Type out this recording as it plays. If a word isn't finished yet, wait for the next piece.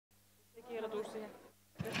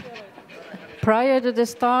Prior to the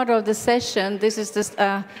start of the session, this is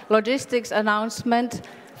the logistics announcement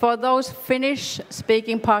for those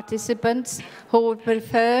Finnish-speaking participants who would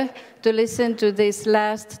prefer to listen to these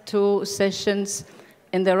last two sessions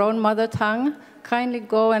in their own mother tongue. Kindly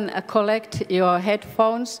go and collect your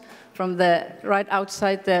headphones from right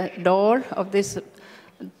outside the door of this,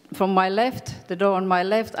 from my left, the door on my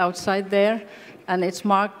left outside there, and it's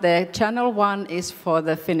marked there, channel 1 is for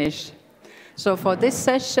the Finnish. So for this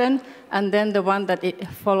session, and then the one that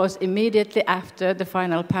follows immediately after the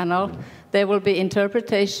final panel, there will be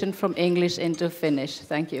interpretation from English into Finnish.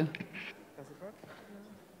 Thank you.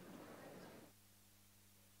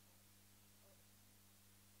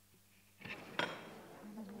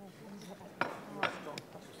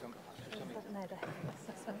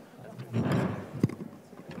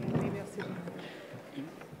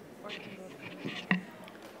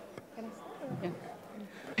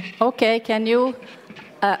 Okay, can you,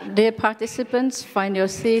 dear participants, find your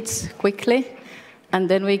seats quickly, and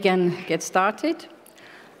then we can get started.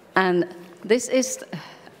 And this is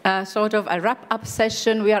sort of a wrap-up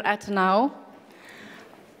session we are at now.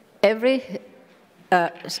 Every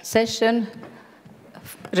session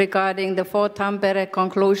regarding the 4 Tampere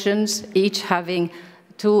conclusions, each having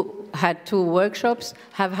had two workshops,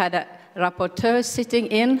 have had a rapporteur sitting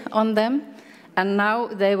in on them, and now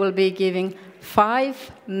they will be giving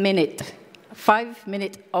 5-minute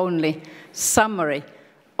only summary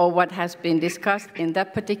of what has been discussed in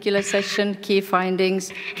that particular session, key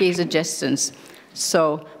findings, key suggestions.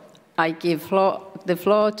 So I give the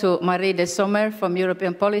floor to Marie de Sommer from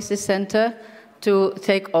European Policy Center to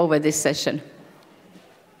take over this session.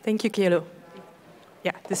 Thank you, Kielo.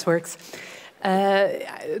 Yeah, this works.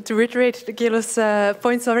 To reiterate Kielo's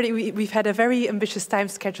points already, we've had a very ambitious time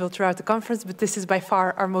schedule throughout the conference, but this is by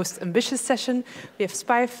far our most ambitious session. We have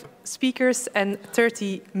 5 speakers and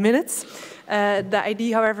 30 minutes. The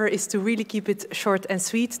idea, however, is to really keep it short and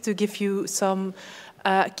sweet, to give you some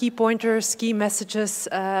key pointers, key messages,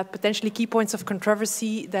 potentially key points of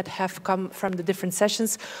controversy that have come from the different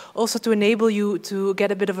sessions, also to enable you to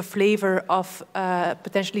get a bit of a flavor of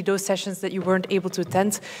potentially those sessions that you weren't able to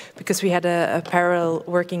attend because we had a parallel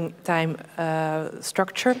working time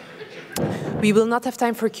structure. We will not have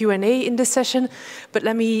time for Q&A in this session, but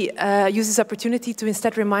let me use this opportunity to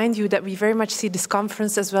instead remind you that we very much see this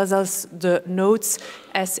conference as well as the notes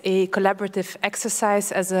as a collaborative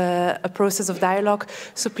exercise, as a process of dialogue.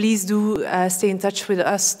 So please do stay in touch with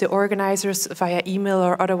us, the organizers, via email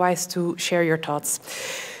or otherwise to share your thoughts.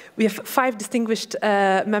 We have 5 distinguished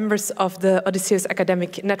members of the Odysseus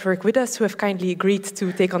Academic Network with us who have kindly agreed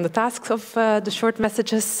to take on the tasks of the short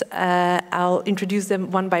messages. I'll introduce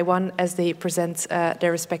them one by one as they present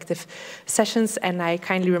their respective sessions, and I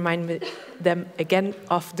kindly remind them again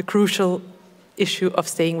of the crucial issue of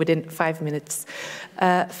staying within 5 minutes.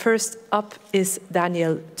 First up is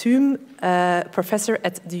Daniel Thym, professor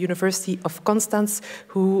at the University of Konstanz,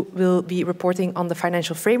 who will be reporting on the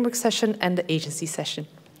financial framework session and the agency session.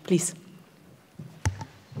 Please.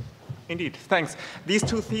 Indeed, thanks. These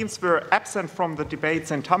 2 themes were absent from the debates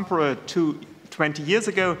in Tampere 20 years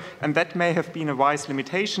ago, and that may have been a wise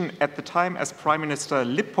limitation. At the time, as Prime Minister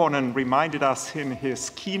Lipponen reminded us in his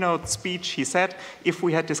keynote speech, he said, if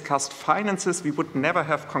we had discussed finances, we would never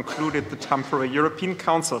have concluded the Tampere European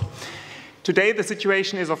Council. Today, the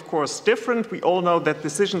situation is, of course, different. We all know that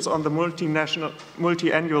decisions on the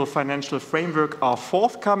multi-annual financial framework are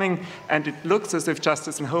forthcoming, and it looks as if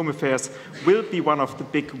Justice and Home Affairs will be one of the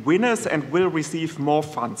big winners and will receive more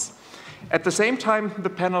funds. At the same time,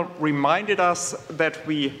 the panel reminded us that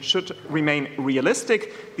we should remain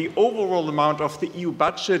realistic. The overall amount of the EU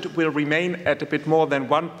budget will remain at a bit more than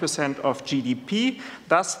 1% of GDP.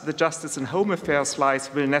 Thus, the Justice and Home Affairs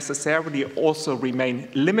slice will necessarily also remain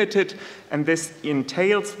limited, and this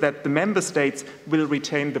entails that the member states will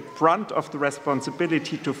retain the brunt of the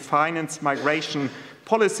responsibility to finance migration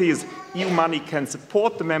policies. EU money can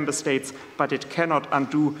support the member states, but it cannot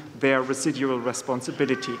undo their residual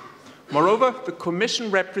responsibility. Moreover, the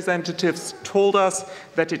Commission representatives told us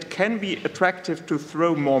that it can be attractive to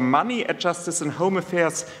throw more money at Justice and Home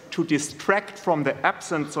Affairs to distract from the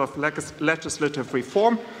absence of legislative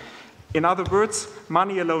reform. In other words,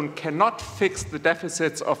 money alone cannot fix the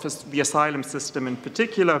deficits of the asylum system in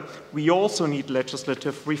particular. We also need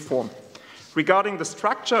legislative reform. Regarding the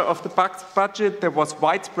structure of the budget, there was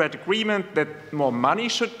widespread agreement that more money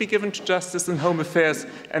should be given to Justice and Home Affairs,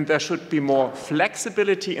 and there should be more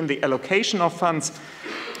flexibility in the allocation of funds.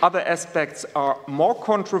 Other aspects are more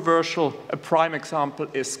controversial. A prime example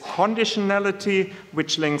is conditionality,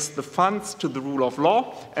 which links the funds to the rule of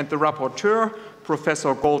law, and the rapporteur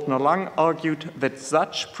Professor Goldner-Lang argued that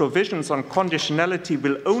such provisions on conditionality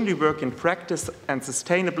will only work in practice and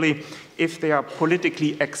sustainably if they are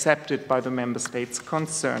politically accepted by the member states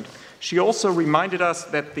concerned. She also reminded us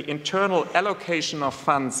that the internal allocation of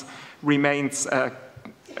funds reflects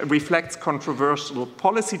controversial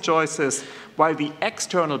policy choices, while the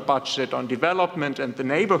external budget on development and the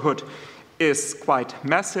neighborhood is quite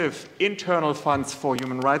massive. Internal funds for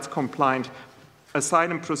human rights compliant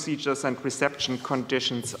asylum procedures and reception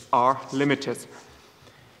conditions are limited.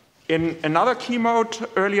 In another keynote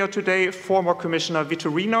earlier today, former Commissioner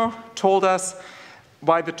Vitorino told us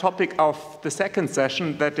why the topic of the second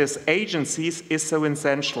session, that is agencies, is so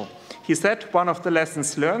essential. He said one of the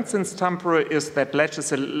lessons learned since Tampere is that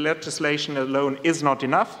legislation alone is not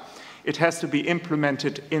enough. It has to be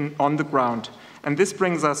implemented on the ground. And this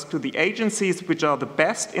brings us to the agencies, which are the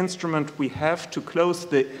best instrument we have to close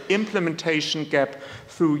the implementation gap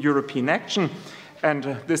through European action.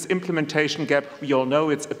 And this implementation gap, we all know,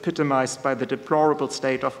 it's epitomized by the deplorable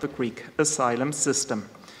state of the Greek asylum system.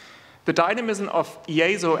 The dynamism of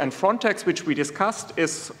EASO and Frontex, which we discussed,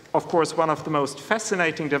 is, of course, one of the most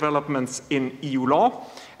fascinating developments in EU law.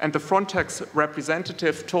 And the Frontex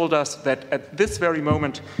representative told us that at this very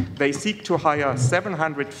moment, they seek to hire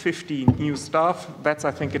 750 new staff. That's, I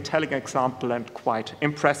think, a telling example and quite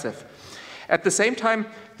impressive. At the same time,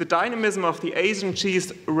 the dynamism of the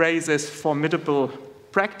agencies raises formidable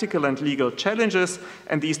practical and legal challenges,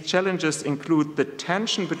 and these challenges include the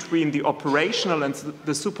tension between the operational and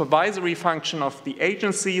the supervisory function of the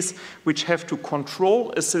agencies, which have to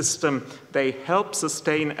control a system they help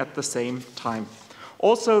sustain at the same time.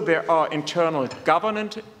 Also, there are internal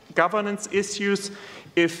governance issues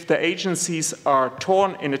if the agencies are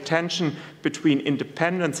torn in a tension between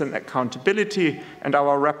independence and accountability, and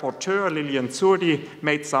our rapporteur, Lilian Zurdi,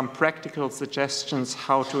 made some practical suggestions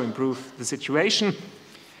how to improve the situation.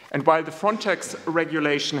 And while the Frontex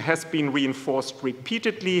regulation has been reinforced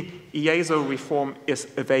repeatedly, EASO reform is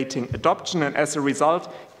awaiting adoption, and as a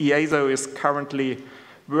result, EASO is currently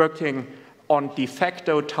working on de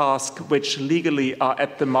facto tasks which legally are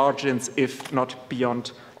at the margins, if not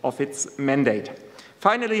beyond, of its mandate.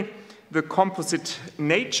 Finally, the composite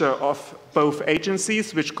nature of both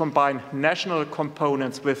agencies, which combine national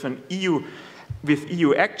components with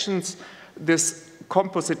EU actions, this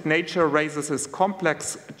composite nature raises its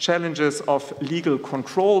complex challenges of legal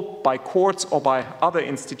control by courts or by other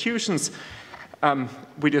institutions.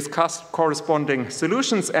 We discussed corresponding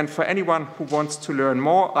solutions, and for anyone who wants to learn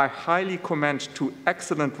more, I highly commend two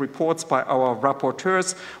excellent reports by our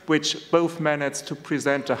rapporteurs, which both managed to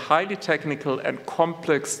present a highly technical and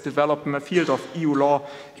complex development field of EU law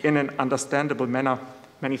in an understandable manner.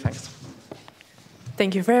 Many thanks.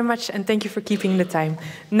 Thank you very much, and thank you for keeping the time.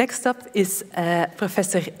 Next up is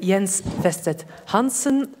Professor Jens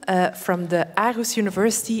Vedsted-Hansen from the Aarhus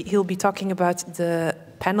University. He'll be talking about the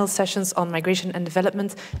panel sessions on migration and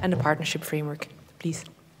development and the partnership framework. Please.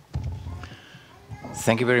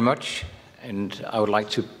 Thank you very much. And I would like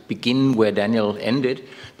to begin where Daniel ended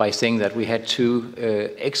by saying that we had two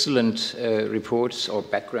excellent reports or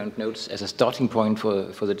background notes as a starting point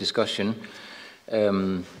for the discussion.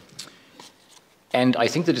 And I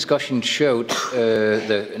think the discussion showed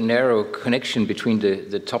the narrow connection between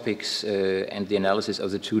the topics and the analysis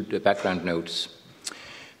of the two background notes.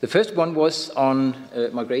 The first one was on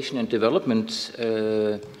migration and development,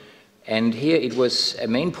 and here it was a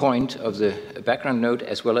main point of the background note,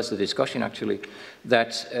 as well as the discussion actually,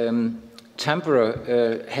 that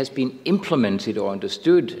Tampere has been implemented or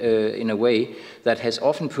understood in a way that has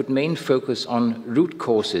often put main focus on root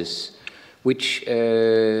causes, which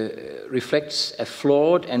reflects a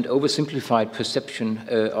flawed and oversimplified perception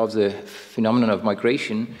of the phenomenon of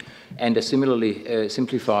migration, and a similarly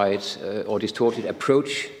simplified or distorted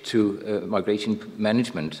approach to migration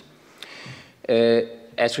management.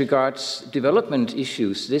 As regards development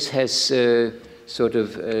issues, this has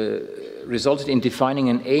resulted in defining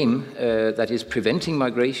an aim that is preventing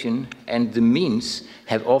migration, and the means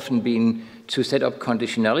have often been to set up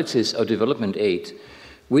conditionalities of development aid,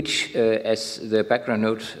 which, as the background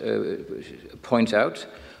note points out,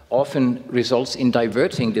 often results in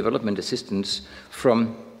diverting development assistance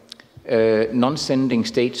from non-sending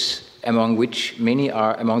states, among which many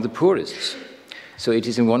are among the poorest. So it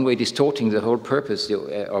is in one way distorting the whole purpose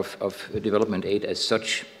of development aid as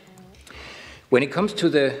such. When it comes to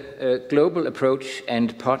the global approach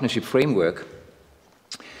and partnership framework,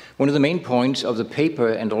 one of the main points of the paper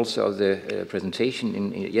and also of the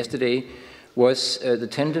presentation yesterday was the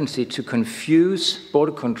tendency to confuse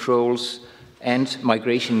border controls and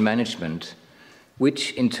migration management,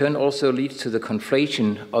 which in turn also leads to the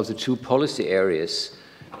conflation of the two policy areas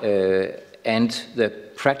and the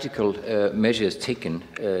practical measures taken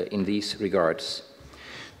in these regards.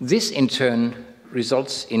 This in turn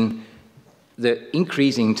results in the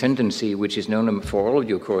increasing tendency, which is known for all of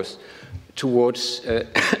you, of course, towards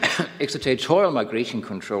extraterritorial migration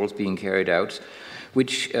controls being carried out,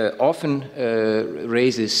 which often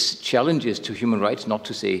raises challenges to human rights, not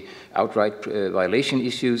to say outright violation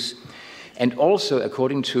issues. And also,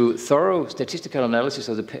 according to thorough statistical analysis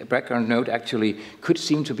of the background note, actually could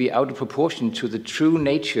seem to be out of proportion to the true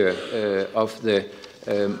nature of the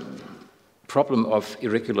problem of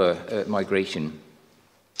irregular migration.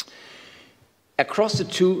 Across the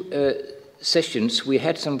two sessions, we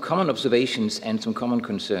had some common observations and some common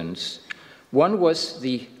concerns. One was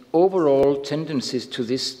the overall tendencies to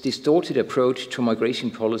this distorted approach to migration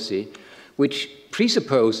policy, which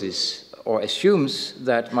presupposes or assumes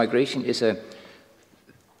that migration is a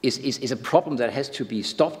problem that has to be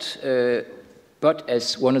stopped, but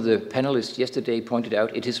as one of the panelists yesterday pointed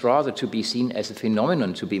out, it is rather to be seen as a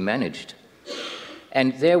phenomenon to be managed.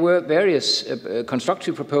 And there were various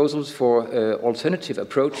constructive proposals for alternative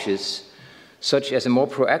approaches, such as a more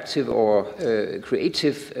proactive or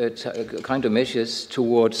creative kind of measures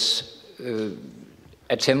towards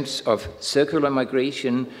attempts of circular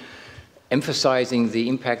migration, emphasizing the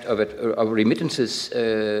impact of remittances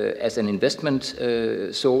as an investment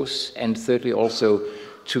source, and thirdly also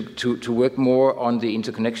to work more on the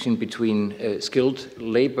interconnection between skilled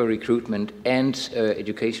labor recruitment and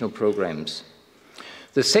educational programs.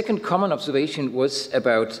 The second common observation was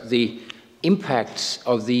about the impacts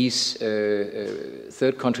of these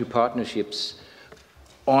third country partnerships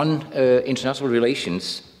on international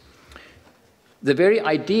relations. The very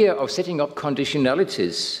idea of setting up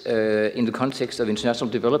conditionalities in the context of international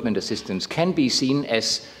development assistance can be seen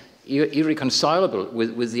as irreconcilable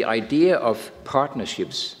with the idea of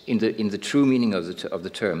partnerships in the true meaning of the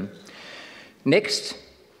term. Next,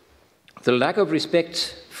 the lack of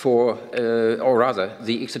respect for, or rather,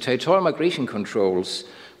 the extraterritorial migration controls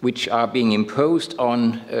which are being imposed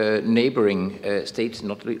on neighboring states,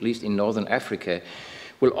 not least in Northern Africa,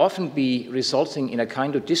 will often be resulting in a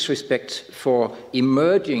kind of disrespect for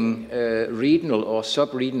emerging regional or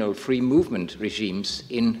sub-regional free movement regimes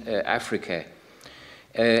in Africa.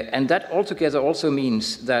 And that altogether also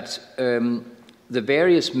means that the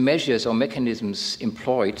various measures or mechanisms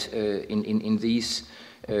employed in these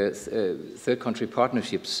third country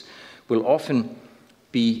partnerships will often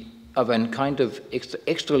be of a kind of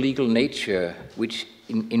extra legal nature, which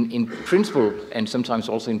in principle and sometimes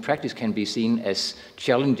also in practice can be seen as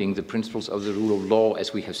challenging the principles of the rule of law,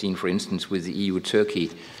 as we have seen, for instance, with the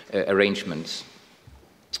EU-Turkey arrangements.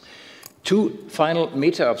 Two final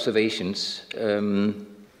meta-observations.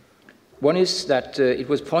 One is that it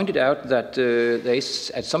was pointed out that there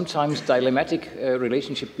is at sometimes dilemmatic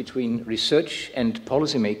relationship between research and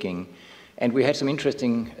policymaking. And we had some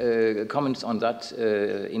interesting comments on that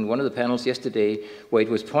in one of the panels yesterday, where it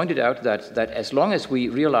was pointed out that as long as we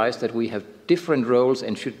realize that we have different roles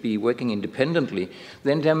and should be working independently,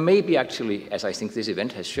 then there may be actually, as I think this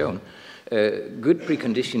event has shown, good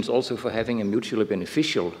preconditions also for having a mutually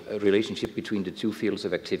beneficial relationship between the two fields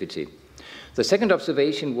of activity. The second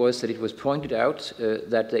observation was that it was pointed out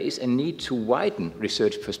that there is a need to widen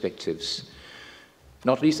research perspectives.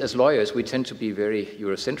 Not least as lawyers, we tend to be very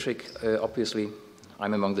Eurocentric, obviously.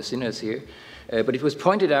 I'm among the sinners here. But it was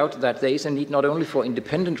pointed out that there is a need not only for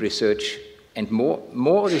independent research and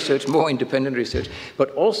more research, more independent research, but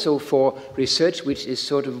also for research which is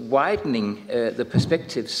sort of widening the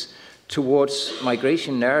perspectives towards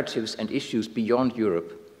migration narratives and issues beyond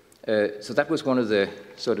Europe. So that was one of the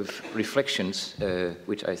sort of reflections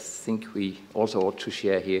which I think we also ought to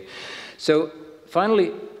share here. So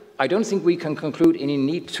finally, I don't think we can conclude any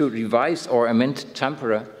need to revise or amend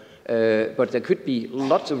Tampere, but there could be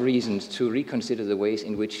lots of reasons to reconsider the ways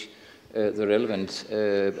in which the relevant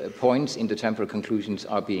points in the Tampere conclusions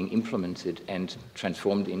are being implemented and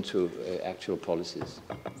transformed into actual policies.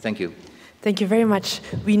 Thank you. Thank you very much.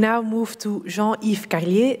 We now move to Jean-Yves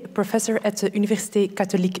Carlier, professor at the Université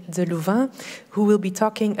Catholique de Louvain, who will be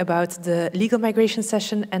talking about the legal migration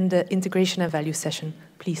session and the integration and value session.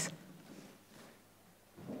 Please.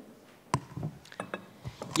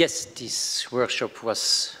 Yes, this workshop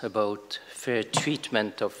was about fair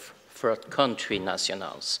treatment of third country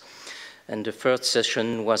nationals. And the third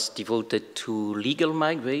session was devoted to legal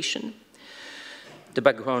migration. The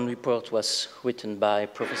background report was written by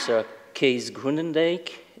Professor Kees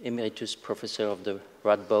Groenendijk, Emeritus Professor of the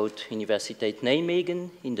Radboud Universiteit Nijmegen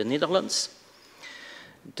in the Netherlands.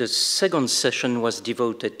 The second session was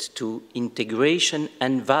devoted to integration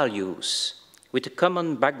and values, with a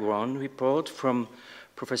common background report from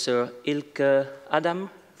Professor Ilke Adam,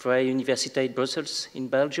 Vrije Universiteit Brussels in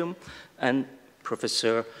Belgium, and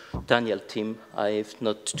Professor Daniel Thym. I have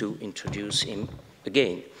not to introduce him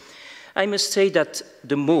again. I must say that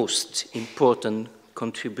the most important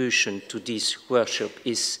contribution to this workshop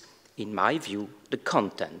is, in my view, the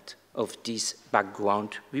content of these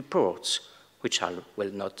background reports, which I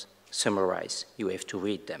will not summarize. You have to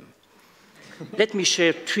read them. Let me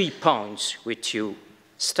share 3 points with you,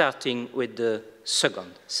 starting with the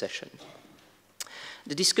second session.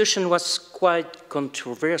 The discussion was quite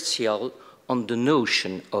controversial on the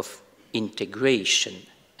notion of integration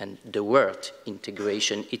and the word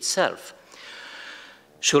integration itself.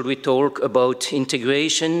 Should we talk about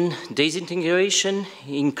integration, disintegration,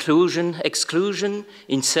 inclusion, exclusion,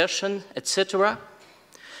 insertion, etc.?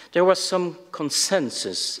 There was some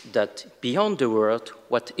consensus that beyond the word,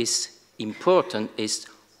 what is important is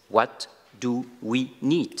what do we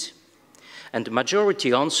need? And the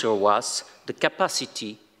majority answer was the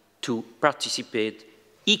capacity to participate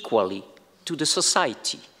equally to the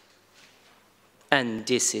society. And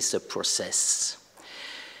this is a process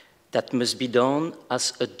that must be done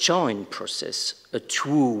as a joint process, a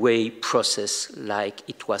two-way process, like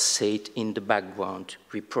it was said in the background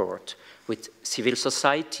report, with civil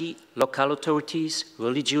society, local authorities,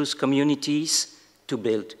 religious communities to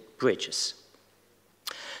build bridges.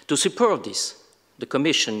 To support this, the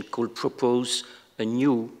Commission could propose a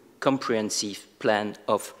new comprehensive plan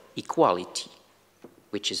of equality,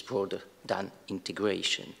 which is broader than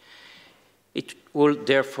integration. It will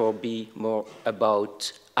therefore be more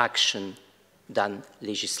about action than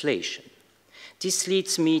legislation. This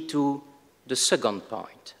leads me to the second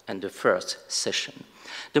point and the first session.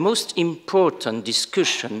 The most important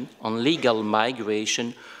discussion on legal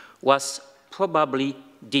migration was probably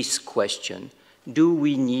this question: do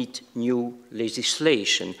we need new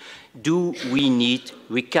legislation? Do we need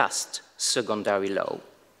recast secondary law?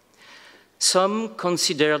 Some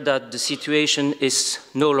consider that the situation is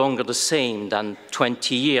no longer the same than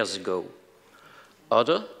 20 years ago.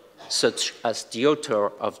 Others, such as the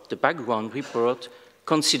author of the background report,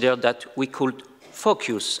 consider that we could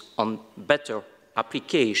focus on better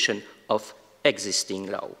application of existing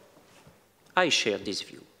law. I share this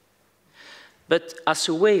view. But as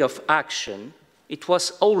a way of action, it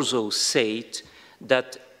was also said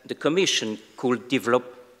that the Commission could develop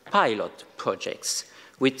pilot projects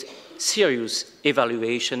with serious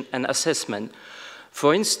evaluation and assessment,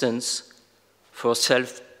 for instance, for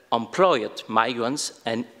self-employed migrants,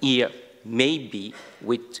 and here maybe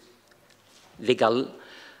with legal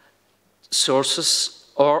sources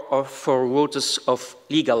or for routes of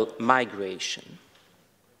legal migration.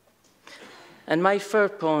 And my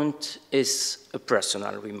third point is a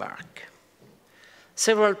personal remark.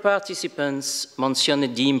 Several participants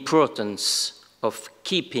mentioned the importance of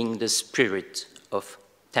keeping the spirit of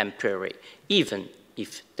Tampere, even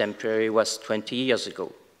if Tampere was 20 years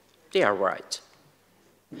ago. They are right.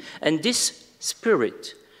 And this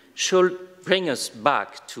spirit should bring us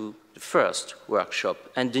back to the first workshop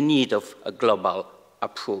and the need of a global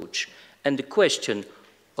approach and the question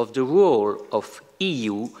of the role of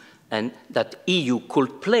EU and that EU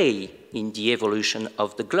could play in the evolution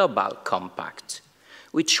of the global compact,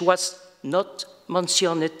 which was not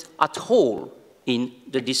mentioned at all in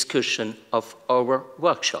the discussion of our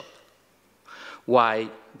workshop. Why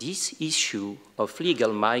this issue of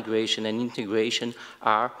legal migration and integration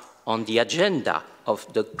are on the agenda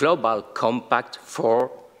of the global compact for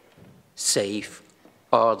safe,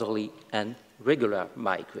 orderly, and regular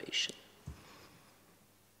migration.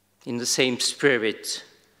 In the same spirit,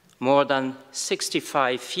 more than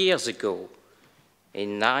 65 years ago,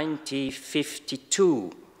 in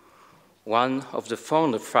 1952, one of the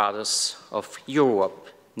founder fathers of Europe,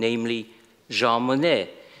 namely Jean Monnet,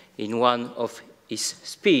 in one of his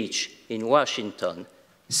speeches in Washington,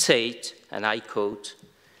 said, and I quote,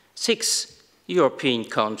 "6 European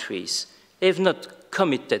countries have not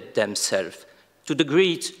committed themselves to the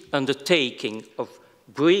great undertaking of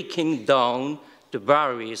breaking down the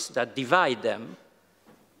barriers that divide them,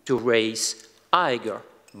 to raise higher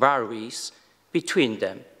barriers between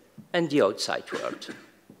them and the outside world."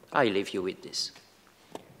 I leave you with this.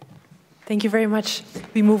 Thank you very much.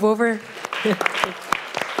 We move over.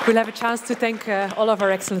 We'll have a chance to thank all of our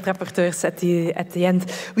excellent rapporteurs at the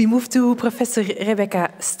end. We move to Professor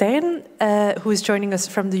Rebecca Stern, who is joining us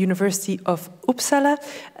from the University of Uppsala,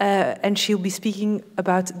 and she'll be speaking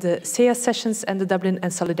about the SEA sessions and the Dublin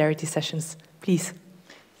and Solidarity sessions. Please.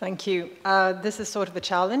 Thank you. This is sort of a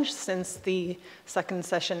challenge since the second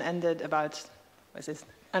session ended about,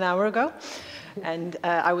 an hour ago, and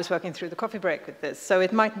I was working through the coffee break with this, so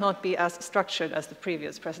it might not be as structured as the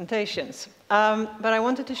previous presentations. But I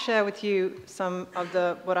wanted to share with you some of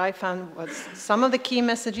what I found was some of the key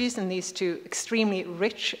messages in these two extremely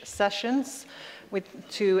rich sessions with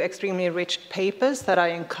two extremely rich papers that I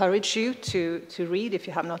encourage you to read if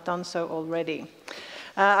you have not done so already.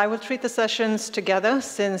 I will treat the sessions together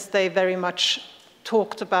since they very much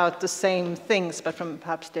talked about the same things, but from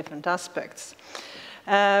perhaps different aspects.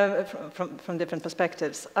 From different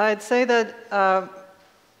perspectives. I'd say that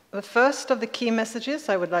the first of the key messages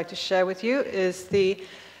I would like to share with you is the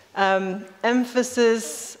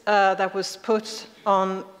emphasis that was put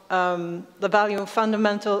on the value of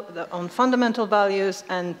fundamental values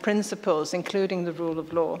and principles, including the rule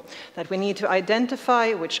of law. That we need to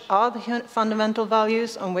identify which are the fundamental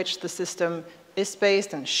values on which the system is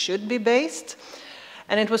based and should be based.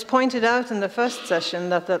 And it was pointed out in the first session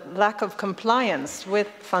that the lack of compliance with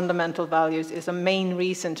fundamental values is a main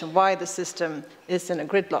reason to why the system is in a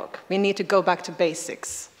gridlock. We need to go back to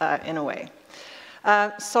basics in a way.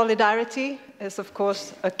 Solidarity is, of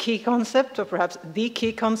course, a key concept, or perhaps the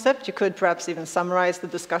key concept. You could perhaps even summarize the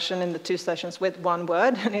discussion in the two sessions with one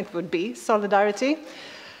word, and it would be solidarity.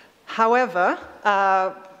 However,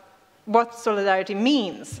 what solidarity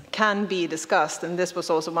means can be discussed, and this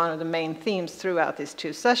was also one of the main themes throughout these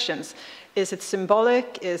two sessions. Is it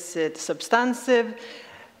symbolic? Is it substantive?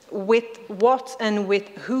 With what and with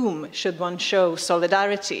whom should one show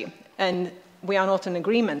solidarity? And we are not in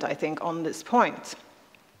agreement, I think, on this point.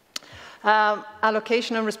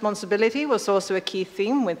 Allocation of responsibility was also a key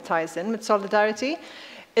theme which ties in with solidarity.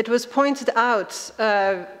 It was pointed out,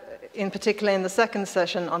 in particular in the second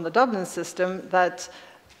session on the Dublin system, that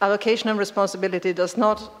allocation of responsibility does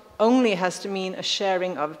not only has to mean a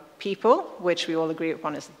sharing of people, which we all agree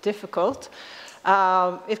upon is difficult.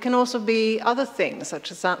 It can also be other things,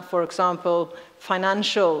 such as, for example,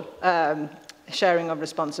 financial sharing of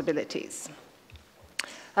responsibilities.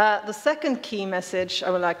 The second key message I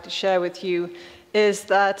would like to share with you is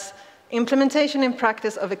that implementation in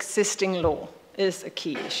practice of existing law is a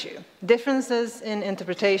key issue. Differences in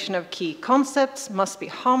interpretation of key concepts must be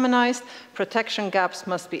harmonized, protection gaps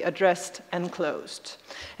must be addressed and closed.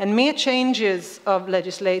 And mere changes of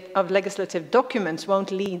legislative documents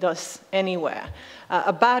won't lead us anywhere.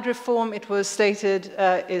 A bad reform, it was stated,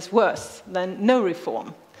 is worse than no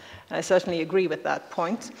reform. I certainly agree with that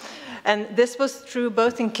point. And this was true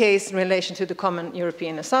both in relation to the common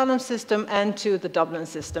European asylum system and to the Dublin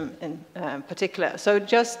system in particular. So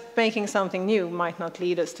just making something new might not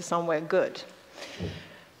lead us to somewhere good.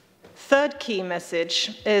 Third key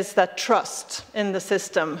message is that trust in the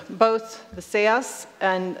system, both the SEAS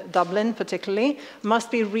and Dublin particularly, must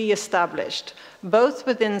be re-established, both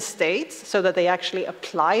within states so that they actually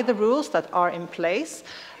apply the rules that are in place,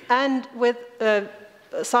 and with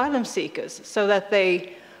asylum seekers, so that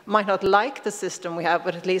they might not like the system we have,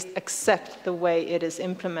 but at least accept the way it is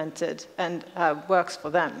implemented and works for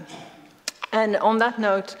them. And on that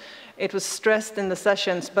note, it was stressed in the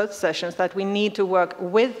sessions, both sessions, that we need to work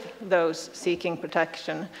with those seeking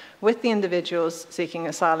protection, with the individuals seeking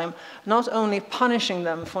asylum, not only punishing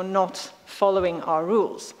them for not following our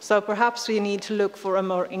rules. So perhaps we need to look for a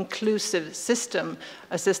more inclusive system,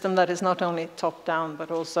 a system that is not only top-down, but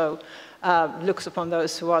also looks upon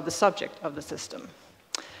those who are the subject of the system.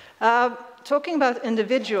 Talking about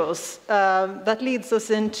individuals, that leads us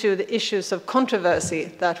into the issues of controversy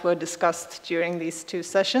that were discussed during these two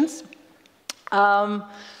sessions.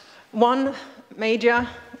 One major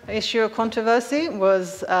issue of controversy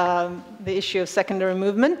was the issue of secondary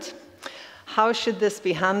movement. How should this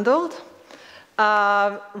be handled?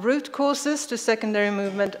 Root causes to secondary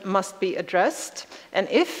movement must be addressed, and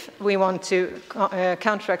if we want to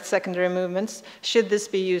counteract secondary movements, should this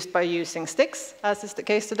be used by using sticks, as is the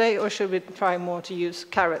case today, or should we try more to use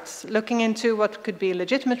carrots? Looking into what could be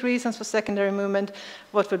legitimate reasons for secondary movement,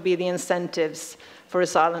 what would be the incentives for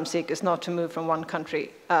asylum seekers not to move from one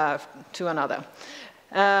country to another.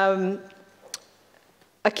 A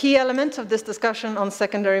key element of this discussion on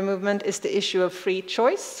secondary movement is the issue of free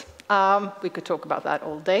choice. We could talk about that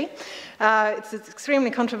all day. It's an extremely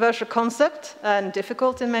controversial concept and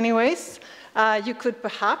difficult in many ways. You could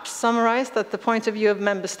perhaps summarize that the point of view of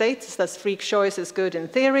member states is that free choice is good in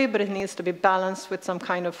theory, but it needs to be balanced with some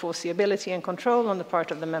kind of foreseeability and control on the part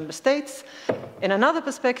of the member states. In another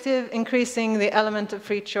perspective, increasing the element of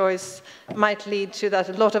free choice might lead to that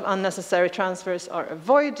a lot of unnecessary transfers are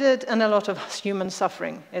avoided and a lot of human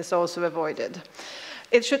suffering is also avoided.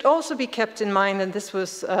 It should also be kept in mind, and this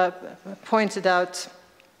was pointed out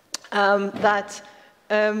that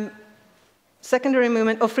secondary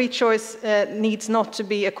movement or free choice needs not to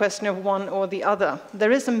be a question of one or the other.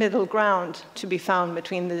 There is a middle ground to be found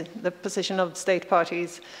between the position of state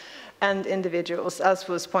parties and individuals, as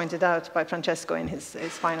was pointed out by Francesco in his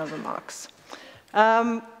final remarks.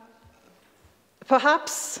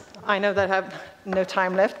 Perhaps, I know that I have no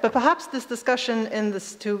time left, but perhaps this discussion in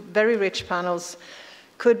these two very rich panels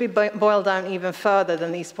could be boiled down even further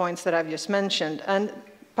than these points that I've just mentioned. And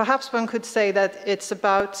perhaps one could say that it's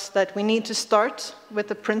about that we need to start with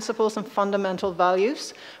the principles and fundamental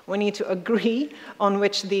values. We need to agree on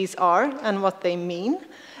which these are and what they mean.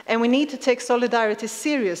 And we need to take solidarity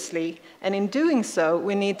seriously. And in doing so,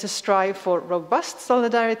 we need to strive for robust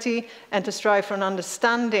solidarity and to strive for an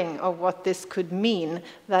understanding of what this could mean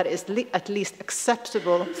that is at least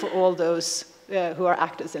acceptable for all those who are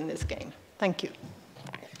actors in this game. Thank you.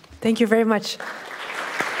 Thank you very much.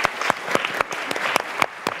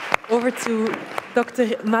 Over to Dr.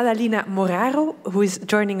 Madalina Moraru, who is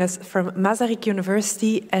joining us from Masaryk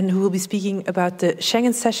University and who will be speaking about the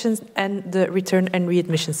Schengen sessions and the return and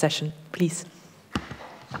readmission session. Please.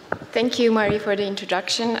 Thank you, Marie, for the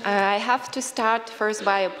introduction. I have to start first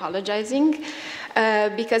by apologizing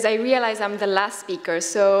because I realize I'm the last speaker,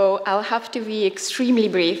 so I'll have to be extremely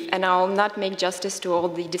brief and I'll not make justice to all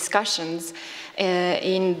the discussions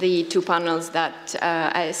in the two panels that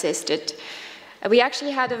I assisted. We actually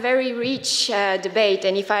had a very rich debate,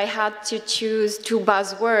 and if I had to choose two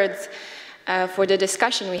buzzwords for the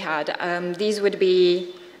discussion we had, these would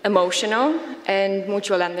be emotional and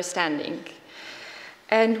mutual understanding.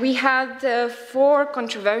 And we had 4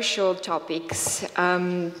 controversial topics.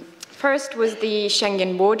 First was the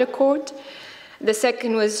Schengen Border Code. The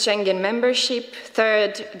second was Schengen membership.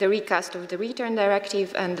 Third, the recast of the Return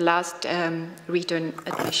Directive. And the last, return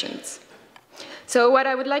admissions. So what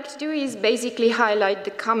I would like to do is basically highlight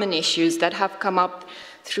the common issues that have come up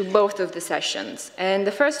through both of the sessions. And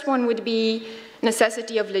the first one would be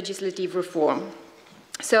necessity of legislative reform.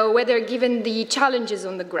 So whether given the challenges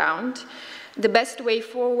on the ground, the best way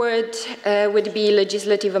forward would be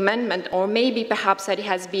legislative amendment, or maybe perhaps that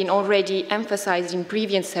has been already emphasized in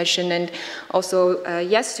previous session and also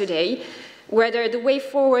yesterday, whether the way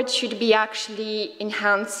forward should be actually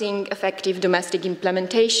enhancing effective domestic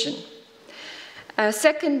implementation. A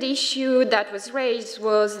second issue that was raised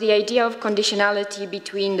was the idea of conditionality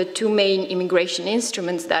between the two main immigration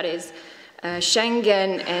instruments, that is,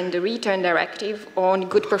 Schengen and the Return Directive, on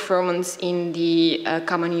good performance in the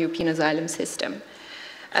common European asylum system.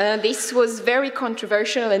 This was very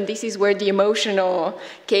controversial, and this is where the emotional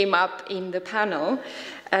came up in the panel,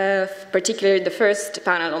 particularly the first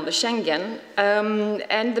panel on the Schengen.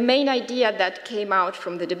 And the main idea that came out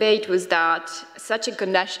from the debate was that such a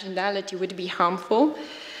conditionality would be harmful,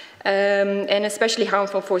 and especially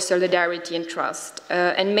harmful for solidarity and trust.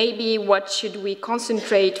 And maybe what should we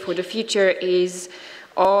concentrate for the future is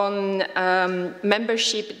on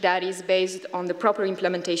membership that is based on the proper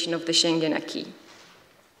implementation of the Schengen acquis.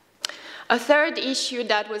 A third issue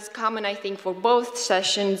that was common, I think, for both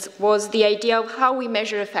sessions was the idea of how we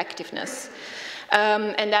measure effectiveness.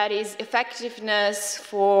 And that is effectiveness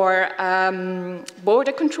for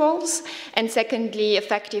border controls, and secondly,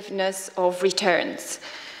 effectiveness of returns.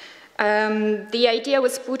 The idea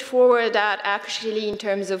was put forward that actually in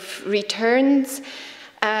terms of returns,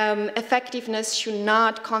 effectiveness should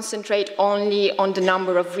not concentrate only on the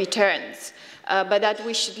number of returns, but that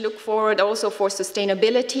we should look forward also for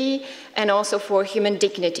sustainability and also for human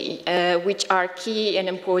dignity, which are key and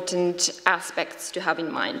important aspects to have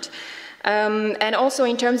in mind. And also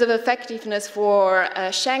in terms of effectiveness for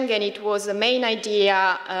Schengen, it was a main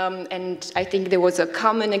idea, and I think there was a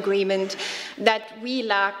common agreement that we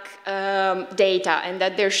lack data and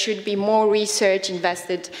that there should be more research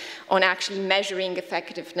invested on actually measuring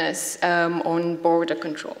effectiveness on border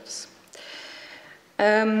controls.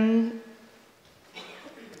 And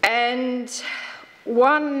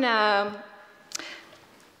one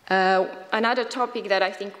another topic that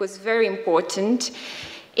I think was very important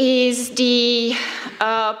is the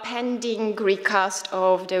pending recast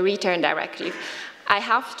of the Return Directive. I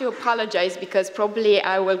have to apologize because probably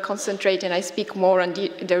I will concentrate and I speak more on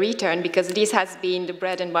the return, because this has been the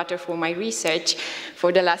bread and butter for my research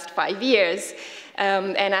for the last 5 years.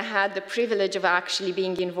 And I had the privilege of actually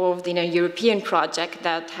being involved in a European project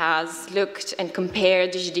that has looked and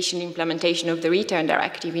compared the judicial implementation of the Return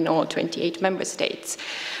Directive in all 28 member states.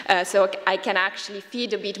 So I can actually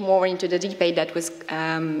feed a bit more into the debate that was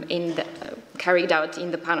carried out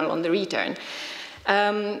in the panel on the return.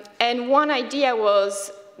 And one idea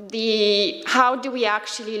was how do we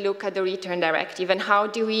actually look at the return directive and how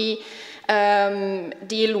do we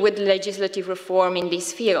deal with legislative reform in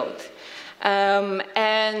this field.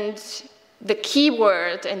 And the key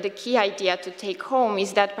word and the key idea to take home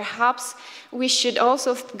is that perhaps we should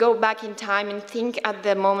also go back in time and think at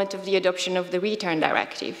the moment of the adoption of the return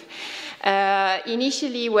directive.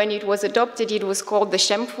 Initially, when it was adopted, it was called the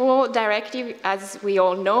Shameful Directive, as we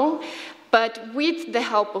all know. But with the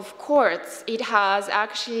help of courts, it has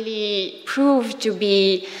actually proved to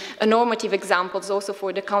be a normative example also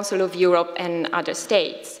for the Council of Europe and other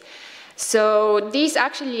states. So this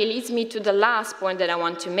actually leads me to the last point that I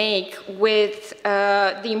want to make with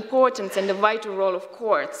the importance and the vital role of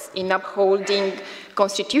courts in upholding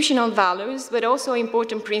constitutional values, but also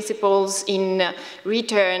important principles in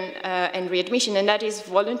return and readmission, and that is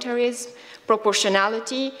voluntarism,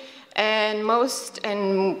 proportionality, and most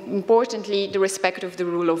importantly, the respect of the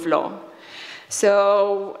rule of law.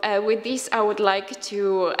 So with this, I would like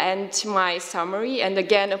to end my summary, and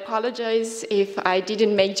again, apologize if I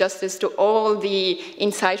didn't make justice to all the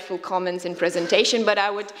insightful comments and presentation, but I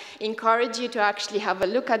would encourage you to actually have a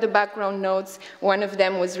look at the background notes. One of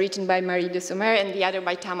them was written by Marie de Sommer and the other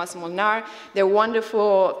by Thomas Molnar. They're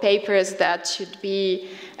wonderful papers that should be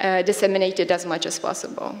disseminated as much as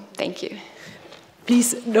possible. Thank you.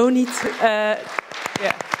 Please, no need to,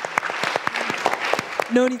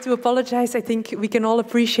 no need to apologize. I think we can all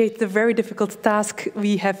appreciate the very difficult task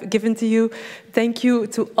we have given to you. Thank you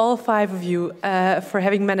to all 5 of you for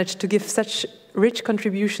having managed to give such rich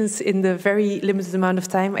contributions in the very limited amount of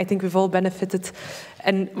time. I think we've all benefited.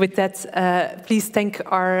 And with that, please thank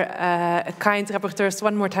our kind rapporteurs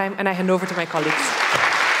one more time, and I hand over to my colleagues.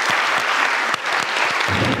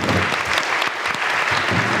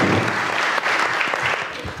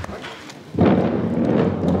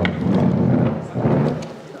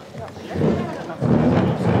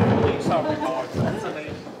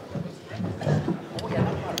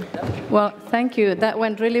 Well, thank you. That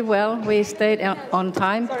went really well. We stayed on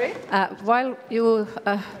time. While you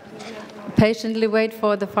patiently wait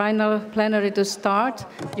for the final plenary to start,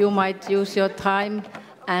 you might use your time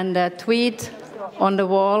and tweet on the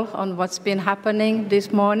wall on what's been happening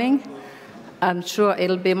this morning. I'm sure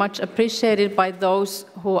it'll be much appreciated by those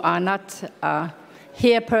who are not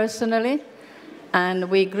here personally. And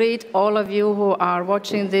we greet all of you who are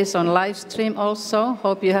watching this on live stream also.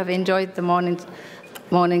 Hope you have enjoyed the morning's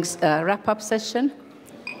wrap-up session.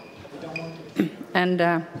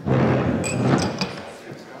 And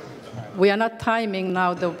we are not timing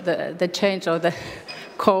now the change of the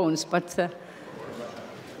cones, but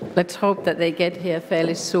let's hope that they get here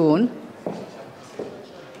fairly soon.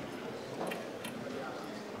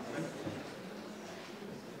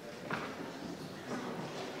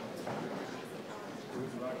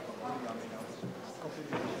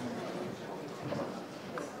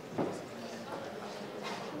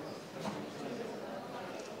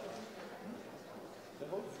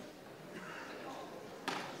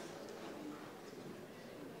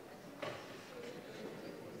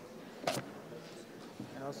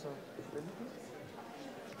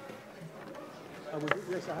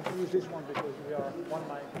 Yes, I have to use this one because we are one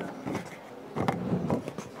mic.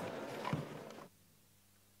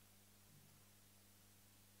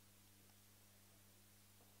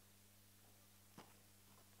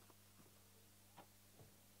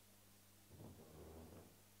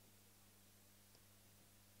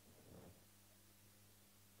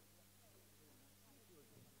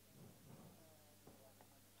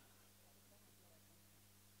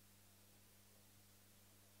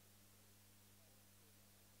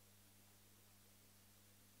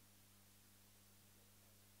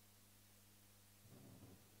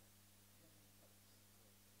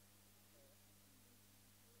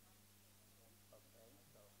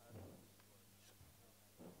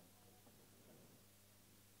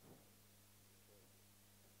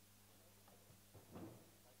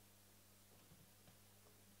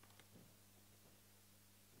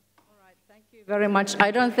 Thank you very much. I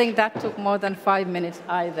don't think that took more than 5 minutes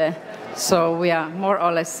either. So we are more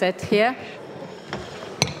or less set here.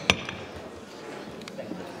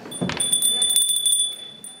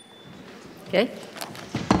 Okay.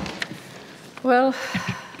 Well,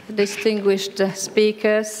 distinguished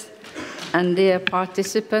speakers and dear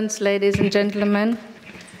participants, ladies and gentlemen,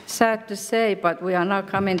 sad to say, but we are now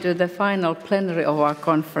coming to the final plenary of our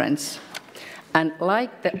conference. And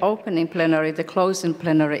like the opening plenary, the closing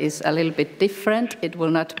plenary is a little bit different. It will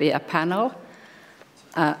not be a panel.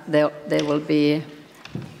 There will be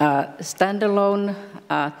standalone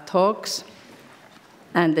talks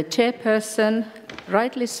And the chairperson,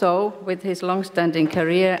 rightly so, with his long-standing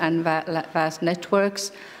career and vast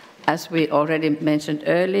networks, as we already mentioned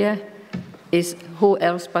earlier, is who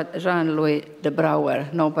else but Jean-Louis de Brouwer.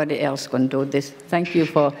 Nobody else can do this. Thank you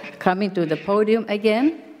for coming to the podium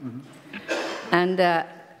again. And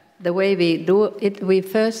the way we do it, we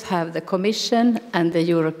first have the Commission and the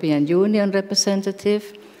European Union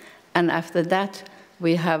representative, and after that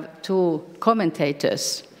we have 2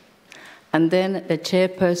 commentators. And then the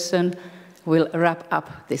chairperson will wrap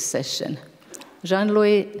up this session.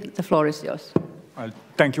 Jean-Louis, the floor is yours.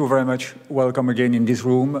 Thank you very much. Welcome again in this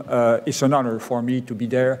room. It's an honor for me to be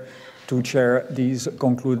there to chair this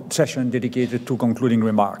session dedicated to concluding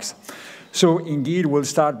remarks. So indeed, we'll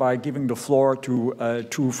start by giving the floor to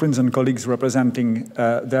 2 friends and colleagues representing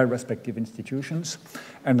their respective institutions,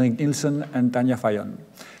 Henrik Nielsen and Tanja Fajon.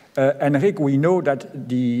 Henrik, we know that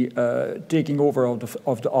the taking over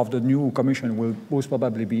of the new commission will most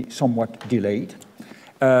probably be somewhat delayed.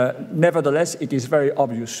 Nevertheless, it is very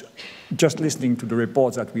obvious, just listening to the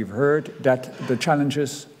reports that we've heard, that the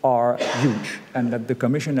challenges are huge and that the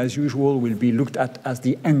Commission, as usual, will be looked at as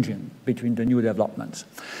the engine between the new developments.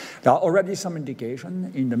 There are already some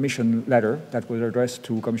indication in the mission letter that was addressed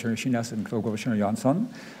to Commissioner Schinas and Commissioner Jansson.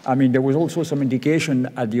 I mean, there was also some indication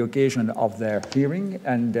at the occasion of their hearing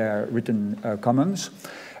and their written comments.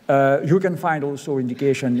 You can find also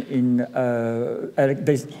indication in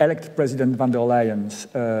elect President van der Leyen's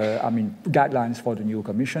guidelines for the new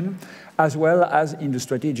Commission, as well as in the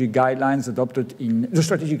strategic guidelines adopted in the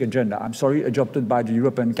strategic agenda, adopted by the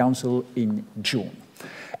European Council in June.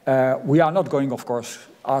 We are not going, of course,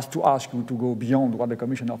 to ask you to go beyond what the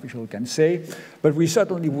Commission official can say, but we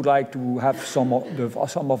certainly would like to have some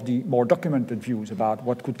of the more documented views about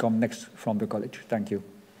what could come next from the College. Thank you.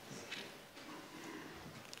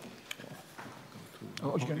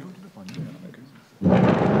 Oh, you can go to the point.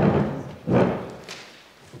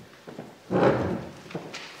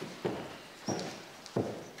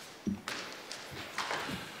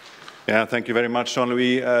 Yeah, thank you very much,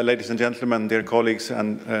 Jean-Louis. Ladies and gentlemen, dear colleagues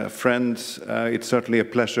and friends, it's certainly a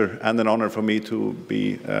pleasure and an honor for me to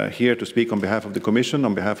be here to speak on behalf of the Commission,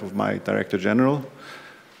 on behalf of my Director General.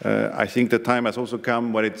 I think the time has also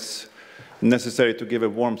come when it's necessary to give a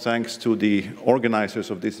warm thanks to the organizers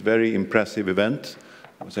of this very impressive event.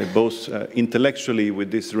 I would say both intellectually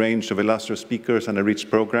with this range of illustrious speakers and a rich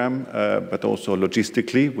program, but also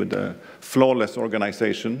logistically with a flawless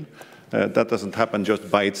organization. That doesn't happen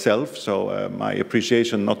just by itself, so my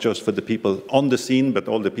appreciation not just for the people on the scene, but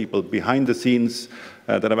all the people behind the scenes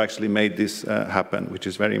that have actually made this happen, which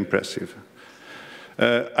is very impressive.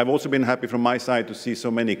 I've also been happy from my side to see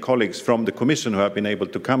so many colleagues from the Commission who have been able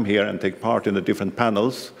to come here and take part in the different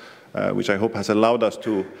panels, which I hope has allowed us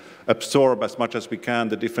to absorb as much as we can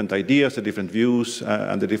the different ideas, the different views,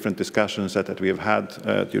 and the different discussions that we have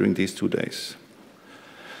had during these 2 days.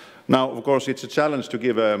 Now, of course, it's a challenge to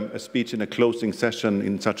give a speech in a closing session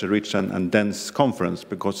in such a rich and dense conference,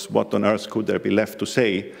 because what on earth could there be left to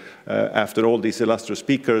say after all these illustrious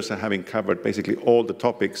speakers and having covered basically all the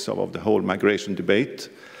topics of the whole migration debate?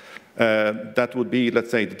 That would be,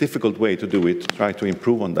 let's say, the difficult way to do it, try to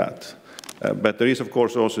improve on that. But there is, of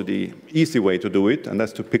course, also the easy way to do it, and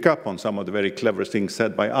that's to pick up on some of the very clever things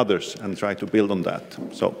said by others and try to build on that.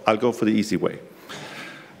 So I'll go for the easy way.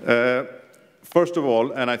 First of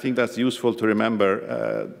all, and I think that's useful to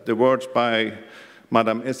remember, the words by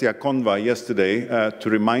Madam Esia Konva yesterday to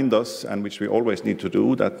remind us, and which we always need to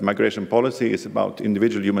do, that migration policy is about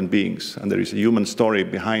individual human beings, and there is a human story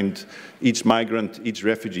behind each migrant, each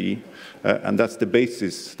refugee, and that's the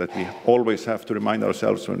basis that we always have to remind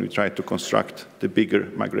ourselves when we try to construct the bigger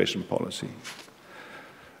migration policy.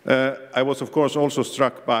 I was, of course, also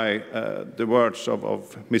struck by the words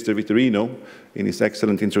of Mr. Vitorino in his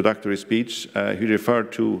excellent introductory speech. He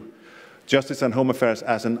referred to Justice and Home Affairs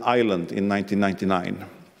as an island in 1999.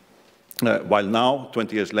 While now,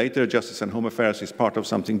 20 years later, Justice and Home Affairs is part of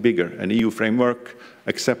something bigger, an EU framework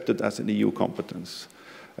accepted as an EU competence.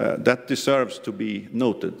 That deserves to be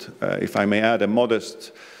noted. If I may add a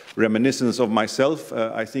modest reminiscence of myself,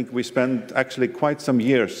 I think we spent actually quite some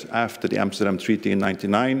years after the Amsterdam Treaty in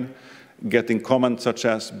 1999 getting comments such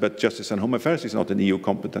as, but Justice and Home Affairs is not an EU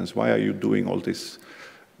competence, why are you doing all this?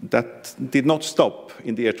 That did not stop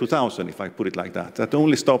in the year 2000, if I put it like that. That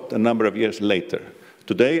only stopped a number of years later.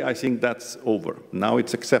 Today, I think that's over. Now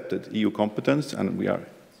it's accepted EU competence, and we are,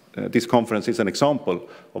 this conference is an example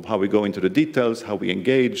of how we go into the details, how we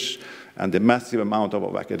engage, and the massive amount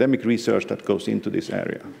of academic research that goes into this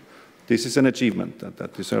area. This is an achievement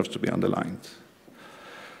that deserves to be underlined.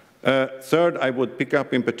 Third, I would pick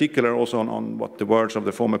up in particular also on what the words of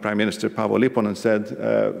the former Prime Minister Paavo Lipponen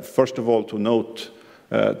said. First of all, to note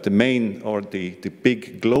the main or the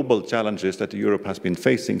big global challenges that Europe has been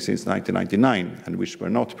facing since 1999 and which were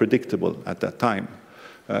not predictable at that time,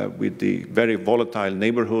 with the very volatile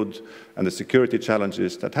neighborhood and the security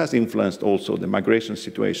challenges that has influenced also the migration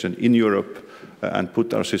situation in Europe and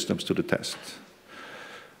put our systems to the test.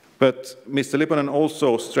 But Mr. Lipponen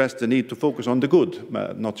also stressed the need to focus on the good,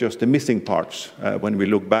 not just the missing parts, when we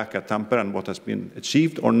look back at Tampere and what has been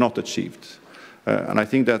achieved or not achieved. And I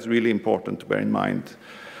think that's really important to bear in mind.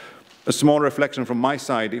 A small reflection from my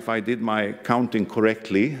side, if I did my counting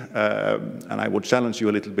correctly, and I would challenge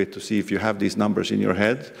you a little bit to see if you have these numbers in your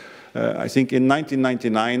head. I think in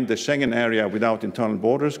 1999, the Schengen area without internal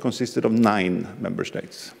borders consisted of 9 member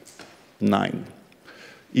states. 9.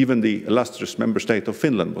 Even the illustrious member state of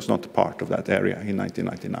Finland was not a part of that area in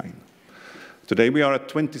 1999. Today we are at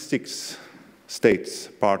 26 states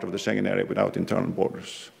part of the Schengen area without internal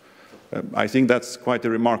borders. I think that's quite a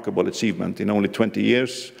remarkable achievement in only 20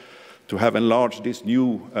 years to have enlarged this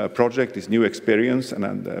new project, this new experience,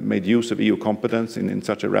 and made use of EU competence in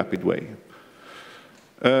such a rapid way.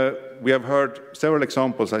 We have heard several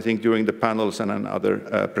examples, I think, during the panels and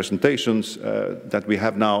other presentations that we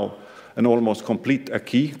have now an almost complete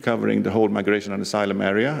acquis covering the whole migration and asylum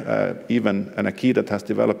area, even an acquis that has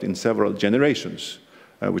developed in several generations,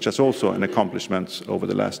 which is also an accomplishment over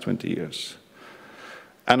the last 20 years.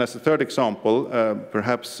 And as a third example,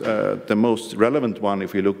 perhaps the most relevant one,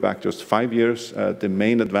 if we look back just 5 years, the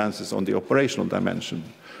main advances on the operational dimension.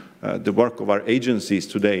 The work of our agencies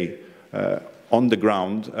today on the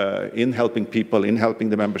ground in helping people, in helping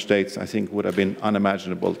the member states, I think would have been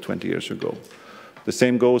unimaginable 20 years ago. The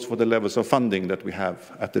same goes for the levels of funding that we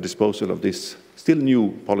have at the disposal of this still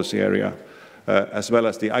new policy area, as well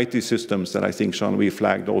as the IT systems that I think Jean-Yves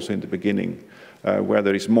flagged also in the beginning, where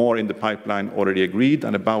there is more in the pipeline already agreed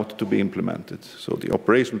and about to be implemented. So the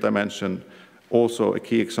operational dimension, also a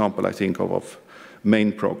key example, I think, of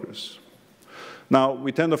main progress. Now,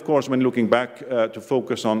 we tend, of course, when looking back, to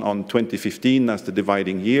focus on 2015 as the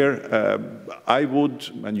dividing year. I would,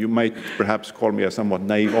 and you might perhaps call me a somewhat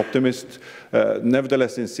naive optimist,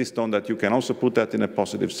 nevertheless insist on that you can also put that in a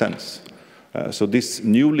positive sense. So this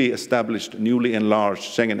newly established, newly enlarged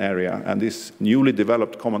Schengen area and this newly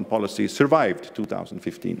developed common policy survived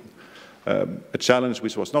 2015, a challenge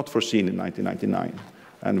which was not foreseen in 1999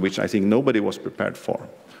 and which I think nobody was prepared for.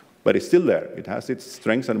 But it's still there. It has its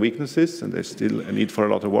strengths and weaknesses, and there's still a need for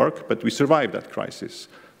a lot of work, but we survived that crisis.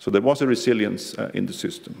 So there was a resilience in the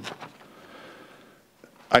system.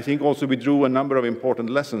 I think also we drew a number of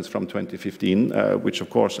important lessons from 2015, which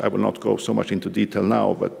of course I will not go so much into detail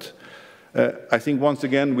now, but I think once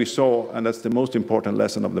again we saw, and that's the most important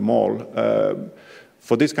lesson of them all,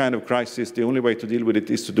 for this kind of crisis, the only way to deal with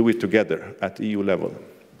it is to do it together at EU level.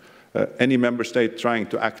 Any member state trying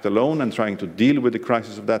to act alone and trying to deal with a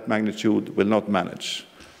crisis of that magnitude will not manage.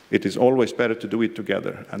 It is always better to do it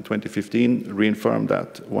together, and 2015 reaffirmed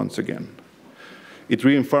that once again. It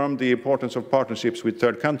reaffirmed the importance of partnerships with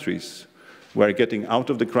third countries, where getting out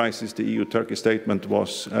of the crisis, the EU-Turkey statement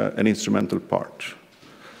was an instrumental part.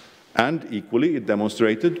 And equally, it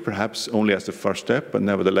demonstrated, perhaps only as a first step, but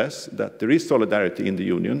nevertheless, that there is solidarity in the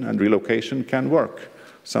Union and relocation can work.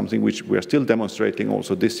 Something which we are still demonstrating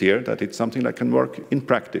also this year, that it's something that can work in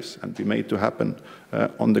practice and be made to happen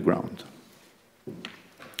on the ground.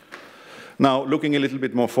 Now, looking a little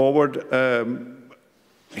bit more forward,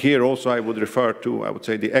 here also I would refer to, I would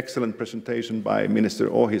say, the excellent presentation by Minister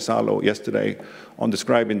Ohisalo yesterday on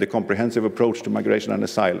describing the comprehensive approach to migration and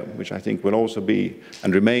asylum, which I think will also be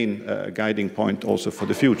and remain a guiding point also for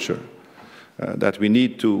the future. That we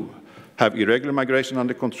need to have irregular migration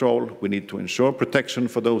under control, we need to ensure protection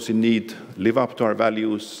for those in need, live up to our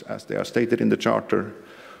values as they are stated in the Charter,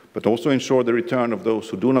 but also ensure the return of those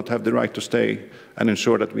who do not have the right to stay and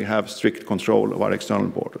ensure that we have strict control of our external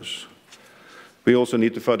borders. We also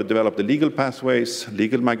need to further develop the legal pathways,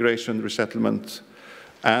 legal migration, resettlement,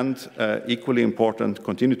 and equally important,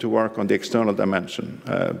 continue to work on the external dimension,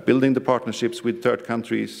 building the partnerships with third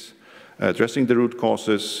countries, addressing the root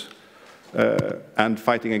causes, and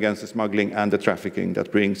fighting against the smuggling and the trafficking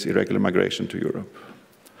that brings irregular migration to Europe.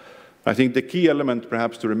 I think the key element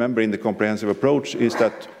perhaps to remember in the comprehensive approach is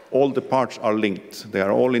that all the parts are linked. They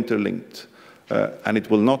are all interlinked. And it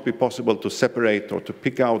will not be possible to separate or to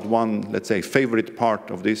pick out one, let's say, favorite part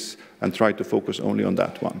of this and try to focus only on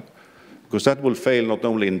that one. Because that will fail not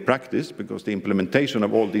only in practice, because the implementation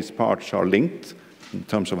of all these parts are linked in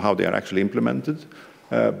terms of how they are actually implemented,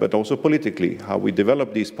 but also politically, how we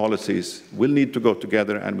develop these policies will need to go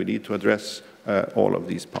together and we need to address all of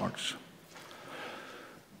these parts.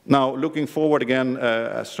 Now, looking forward again,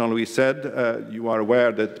 as Jean-Louis said, you are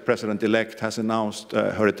aware that President-elect has announced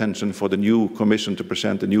her intention for the new Commission to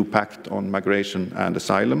present a new pact on migration and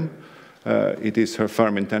asylum. It is her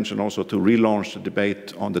firm intention also to relaunch the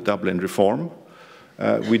debate on the Dublin reform.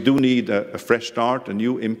 We do need a fresh start, a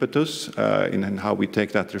new impetus in how we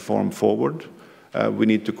take that reform forward. We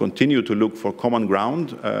need to continue to look for common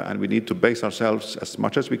ground, and we need to base ourselves as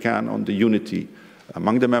much as we can on the unity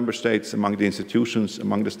among the member states, among the institutions,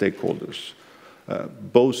 among the stakeholders,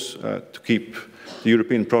 both to keep the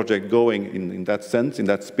European project going in that sense, in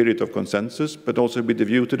that spirit of consensus, but also with the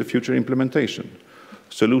view to the future implementation.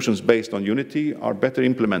 Solutions based on unity are better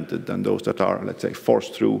implemented than those that are, let's say,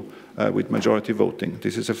 forced through with majority voting.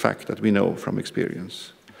 This is a fact that we know from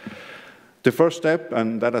experience. The first step,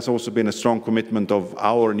 and that has also been a strong commitment of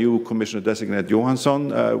our new Commissioner-designate Johansson,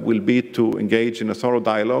 will be to engage in a thorough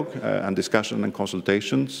dialogue and discussion and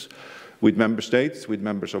consultations with member states, with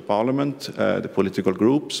members of parliament, the political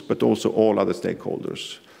groups, but also all other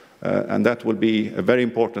stakeholders. And that will be a very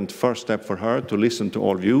important first step for her to listen to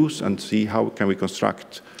all views and see how can we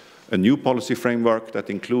construct a new policy framework that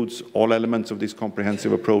includes all elements of this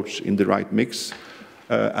comprehensive approach in the right mix,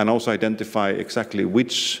 and also identify exactly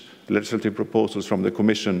which legislative proposals from the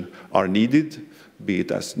Commission are needed, be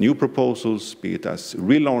it as new proposals, be it as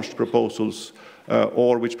relaunched proposals,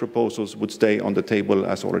 or which proposals would stay on the table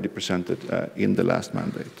as already presented in the last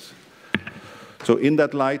mandate. So in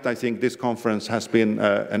that light, I think this conference has been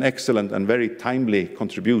an excellent and very timely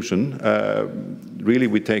contribution. Really,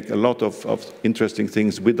 we take a lot of interesting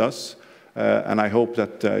things with us, and I hope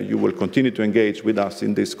that you will continue to engage with us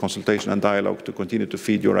in this consultation and dialogue to continue to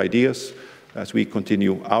feed your ideas as we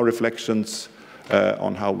continue our reflections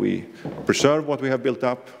on how we preserve what we have built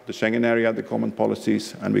up, the Schengen area, the common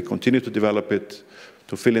policies, and we continue to develop it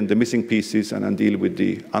to fill in the missing pieces and deal with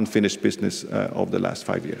the unfinished business of the last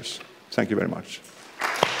 5 years. Thank you very much.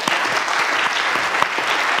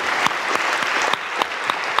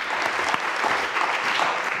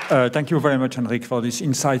 Thank you very much, Henrik, for this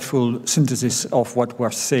insightful synthesis of what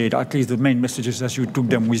was said, at least the main messages as you took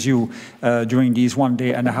them with you during these 1.5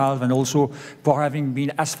 days, and also for having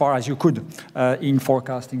been as far as you could in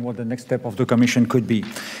forecasting what the next step of the Commission could be.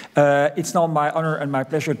 It's now my honor and my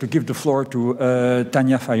pleasure to give the floor to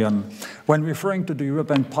Tanja Fajon. When referring to the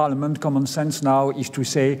European Parliament, common sense now is to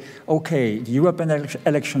say, okay, the European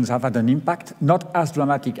elections have had an impact, not as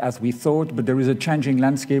dramatic as we thought, but there is a changing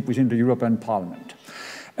landscape within the European Parliament.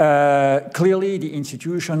 Clearly, the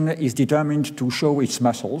institution is determined to show its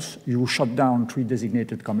muscles. You shut down 3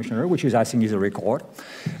 designated commissioners, which is, I think, is a record.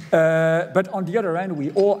 But on the other hand, we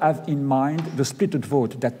all have in mind the splitted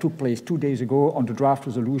vote that took place 2 days ago on the draft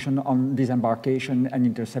resolution on disembarkation and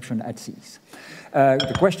interception at seas.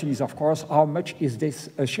 The question is, of course, how much is this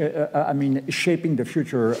shaping the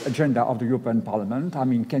future agenda of the European Parliament? I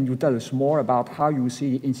mean, can you tell us more about how you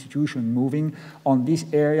see the institution moving on this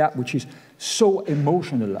area, which is so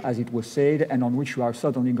emotional, as it was said, and on which you are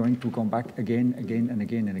certainly going to come back again, again, and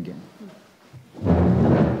again, and again?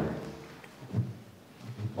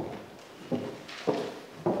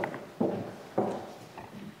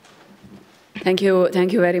 Thank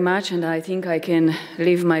you very much, and I think I can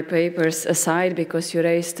leave my papers aside because you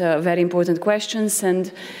raised very important questions,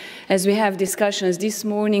 and as we have discussions this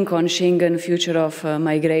morning on Schengen, future of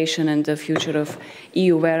migration and the future of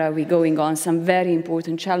EU, where are we going on, some very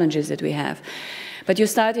important challenges that we have. But you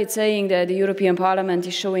started saying that the European Parliament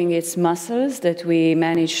is showing its muscles, that we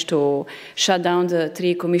managed to shut down the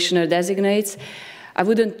 3 commissioner designates. I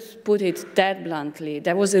wouldn't put it that bluntly.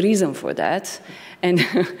 There was a reason for that, and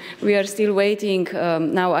we are still waiting.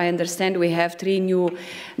 Now I understand we have 3 new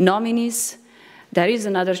nominees. There is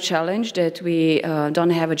another challenge that we don't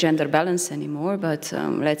have a gender balance anymore, but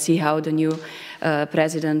let's see how the new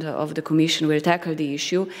president of the Commission will tackle the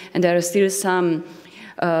issue. And there are still some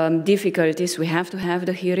difficulties. We have to have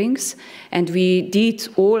the hearings, and we did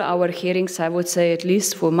all our hearings, I would say, at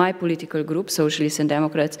least for my political group, Socialists and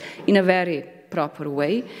Democrats, in a very proper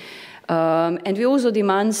way. And we also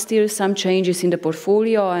demand still some changes in the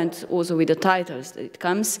portfolio and also with the titles that it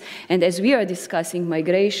comes. And as we are discussing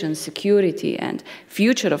migration, security, and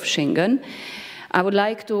future of Schengen, I would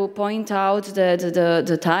like to point out that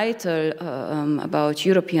the title about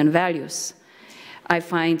European values, I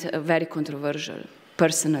find very controversial.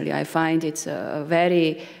 Personally, I find it's a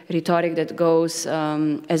very rhetoric that goes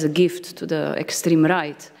as a gift to the extreme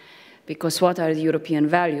right, because what are the European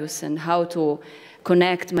values and how to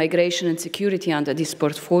connect migration and security under this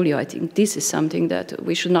portfolio. I think this is something that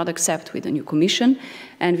we should not accept with the new Commission,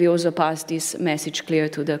 and we also pass this message clear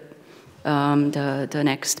to the the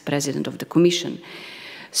next president of the Commission.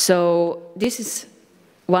 So this is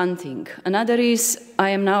one thing. Another is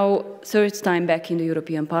I am now third time back in the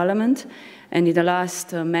European Parliament, and in the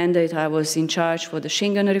last mandate I was in charge for the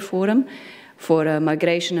Schengen reform, for a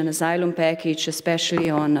migration and asylum package, especially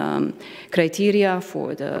on criteria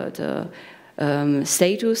for the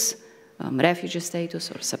status, refugee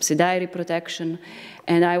status or subsidiary protection.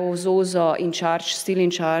 And I was also in charge, still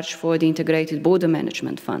in charge, for the Integrated Border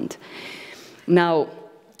Management Fund. Now,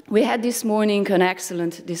 we had this morning an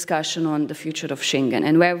excellent discussion on the future of Schengen,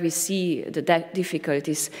 and where we see the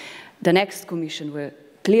difficulties the next Commission will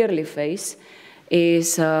clearly face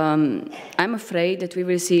is, I'm afraid that we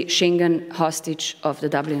will see Schengen hostage of the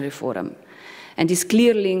Dublin reform. And this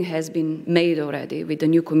clear link has been made already with the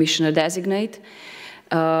new Commissioner designate.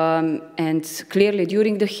 And clearly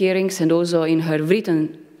during the hearings and also in her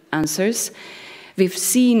written answers, we've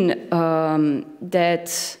seen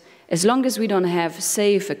that as long as we don't have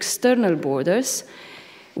safe external borders,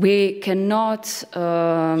 we cannot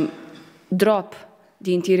drop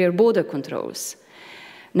the interior border controls.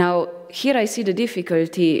 Now, here I see the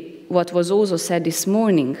difficulty, what was also said this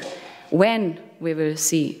morning, when we will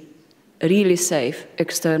see really safe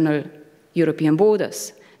external European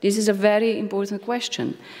borders. This is a very important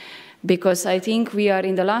question, because I think we are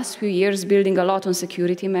in the last few years building a lot on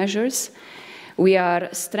security measures. We are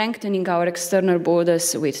strengthening our external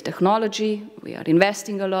borders with technology. We are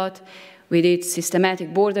investing a lot. We did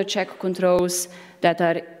systematic border check controls that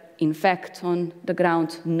are, in fact, on the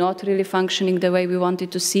ground, not really functioning the way we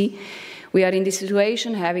wanted to see. We are in this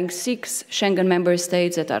situation having 6 Schengen member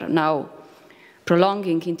states that are now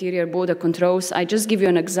prolonging interior border controls. I just give you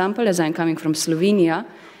an example, as I'm coming from Slovenia.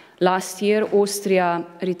 Last year, Austria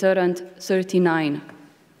returned 39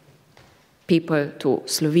 people to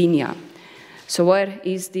Slovenia. So where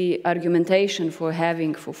is the argumentation for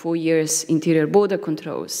having for 4 years interior border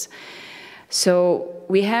controls? So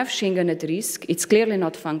we have Schengen at risk. It's clearly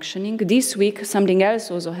not functioning. This week, something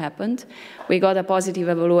else also happened. We got a positive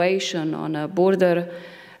evaluation on a border,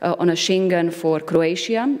 on a Schengen for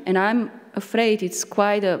Croatia, and I'm afraid it's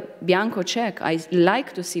quite a bianco check. I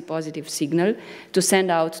like to see positive signal to send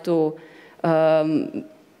out to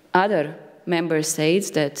other member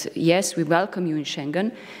states that, yes, we welcome you in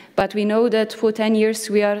Schengen, but we know that for 10 years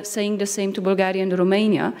we are saying the same to Bulgaria and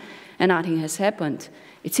Romania, and nothing has happened.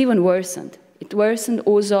 It's even worsened. It worsened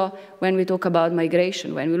also when we talk about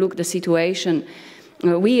migration, when we look at the situation.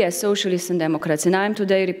 We as Socialists and Democrats, and I'm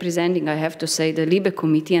today representing, I have to say, the Libre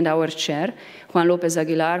Committee and our chair, Juan López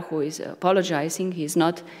Aguilar, who is apologizing. He's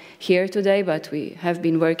not here today, but we have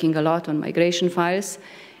been working a lot on migration files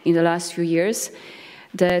in the last few years,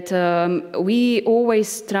 that we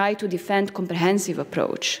always try to defend comprehensive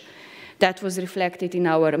approach. That was reflected in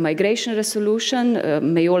our migration resolution,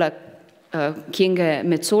 Mejola Kinge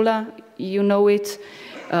Metsola, you know it,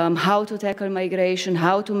 how to tackle migration,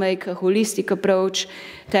 how to make a holistic approach,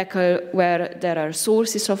 tackle where there are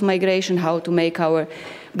sources of migration, how to make our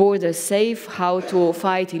borders safe, how to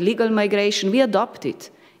fight illegal migration. We adopted,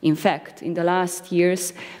 in fact, in the last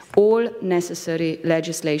years, all necessary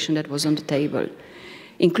legislation that was on the table,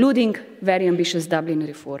 including very ambitious Dublin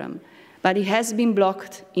reform. But it has been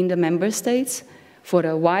blocked in the member states for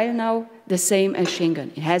a while now, the same as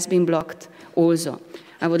Schengen. It has been blocked also.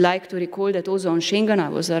 I would like to recall that also on Schengen, I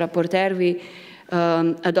was a rapporteur, we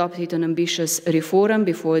adopted an ambitious reform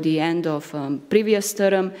before the end of previous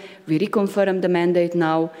term. We reconfirmed the mandate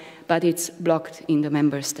now, but it's blocked in the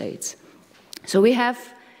member states. So we have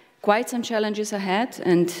quite some challenges ahead,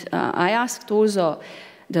 and I asked also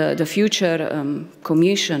the future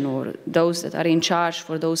commission or those that are in charge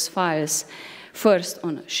for those files, first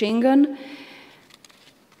on Schengen.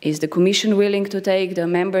 Is the Commission willing to take the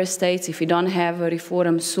member states, if we don't have a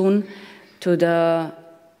reform soon, to the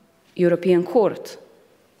European Court?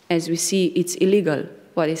 As we see, it's illegal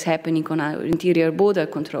what is happening on our interior border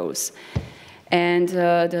controls. And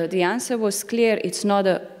the answer was clear, it's not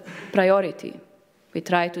a priority. We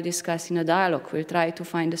try to discuss in a dialogue, we'll try to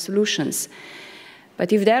find the solutions.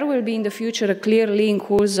 But if there will be in the future a clear link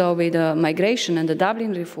also with migration and the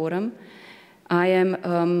Dublin reform,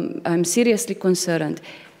 I'm seriously concerned.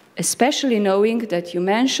 Especially knowing that you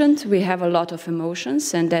mentioned we have a lot of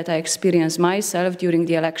emotions, and that I experienced myself during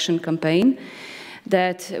the election campaign,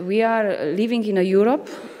 that we are living in a Europe,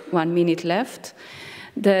 1 minute left,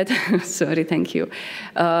 that, sorry, thank you,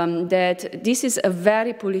 that this is a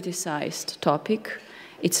very politicized topic.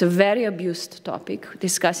 It's a very abused topic,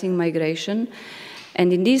 discussing migration.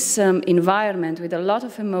 And in this environment with a lot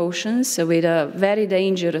of emotions, with a very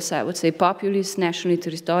dangerous, I would say, populist nationalist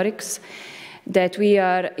rhetorics, that we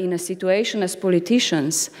are in a situation as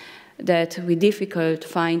politicians that we difficult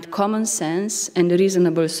find common sense and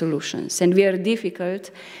reasonable solutions. And we are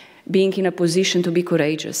difficult being in a position to be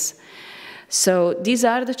courageous. So these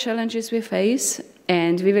are the challenges we face,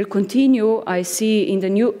 and we will continue, I see, in the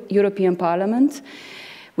new European Parliament.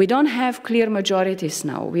 We don't have clear majorities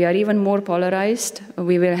now. We are even more polarized.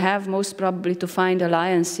 We will have most probably to find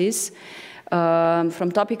alliances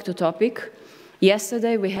from topic to topic.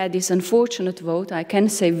 Yesterday we had this unfortunate vote, I can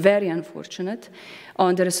say very unfortunate,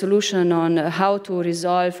 on the resolution on how to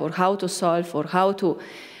resolve or how to solve or how to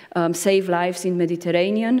save lives in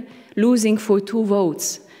Mediterranean, losing for 2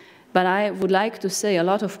 votes. But I would like to say a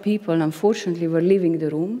lot of people, unfortunately, were leaving the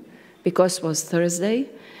room because it was Thursday.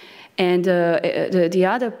 And the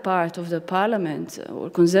other part of the parliament, or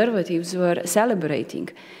conservatives, were celebrating.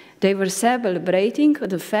 They were celebrating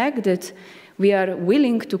the fact that we are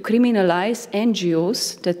willing to criminalize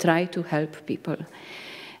NGOs that try to help people.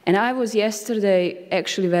 And I was yesterday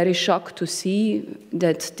actually very shocked to see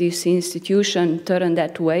that this institution turned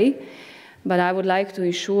that way. But I would like to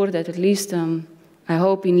ensure that at least, I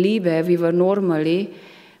hope in Libre, we were normally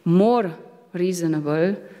more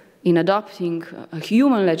reasonable in adopting a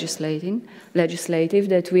human legislative,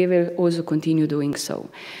 that we will also continue doing so.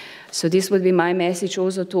 So this would be my message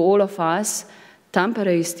also to all of us.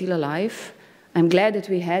 Tampere is still alive. I'm glad that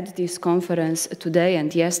we had this conference today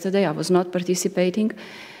and yesterday. I was not participating,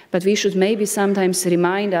 but we should maybe sometimes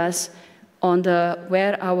remind us on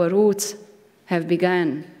where our roots have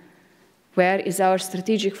begun. Where is our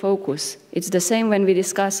strategic focus? It's the same when we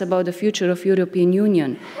discuss about the future of European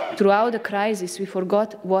Union. Throughout the crisis, we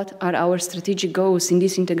forgot what are our strategic goals in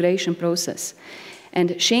this integration process.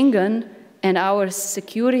 And Schengen and our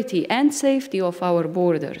security and safety of our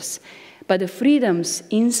borders, but the freedoms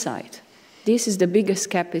inside, this is the biggest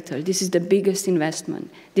capital, this is the biggest investment.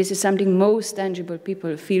 This is something most tangible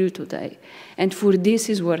people feel today. And for this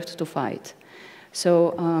is worth to fight.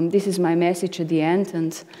 So this is my message at the end,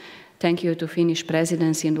 and thank you to Finnish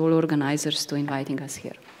presidency and all organizers to inviting us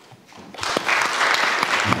here.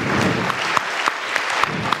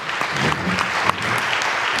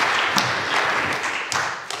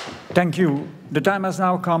 Thank you. The time has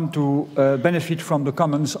now come to benefit from the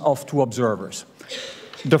comments of 2 observers.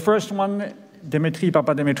 The first one, Dimitri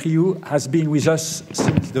Papademetriou, has been with us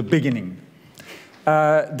since the beginning.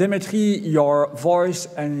 Dimitri, your voice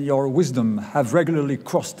and your wisdom have regularly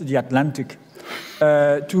crossed the Atlantic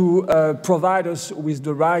to provide us with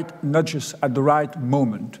the right nudges at the right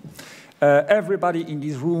moment. Everybody in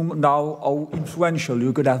this room now, how influential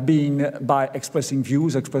you could have been by expressing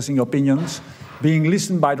views, expressing opinions, being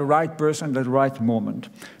listened by the right person at the right moment.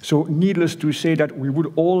 So needless to say that we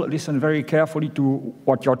would all listen very carefully to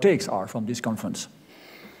what your takes are from this conference.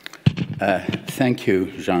 Thank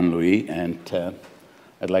you, Jean-Louis, and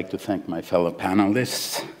I'd like to thank my fellow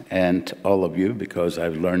panelists and all of you, because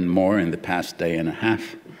I've learned more in the past day and a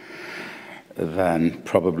half than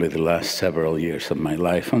probably the last several years of my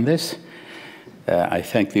life on this. I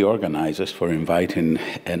thank the organizers for inviting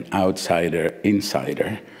an outsider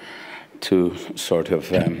insider to sort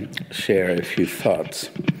of share a few thoughts.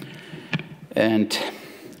 And,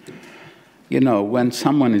 you know, when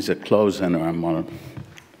someone is a closing, or I'm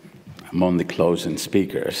on the closing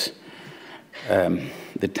speakers,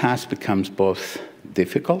 the task becomes both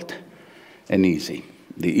difficult and easy.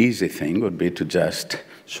 The easy thing would be to just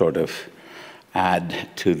sort of add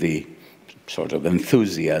to the sort of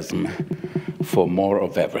enthusiasm for more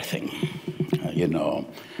of everything. You know,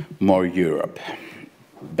 more Europe,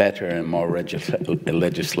 better and more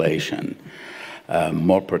legislation,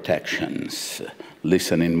 more protections,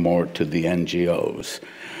 listening more to the NGOs,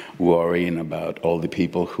 worrying about all the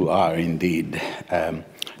people who are indeed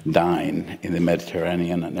dying in the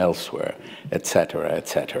Mediterranean and elsewhere, etc.,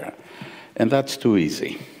 etc. And that's too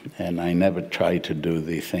easy. And I never try to do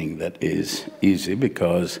the thing that is easy,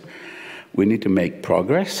 because we need to make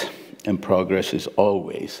progress, and progress is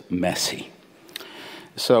always messy.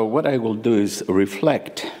 So what I will do is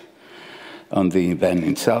reflect on the event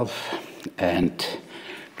itself and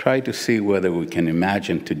try to see whether we can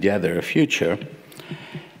imagine together a future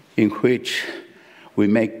in which we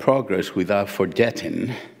make progress without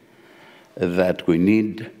forgetting that we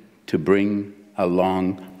need to bring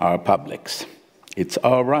along our publics. It's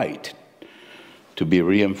all right to be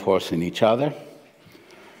reinforcing each other,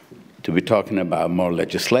 to be talking about more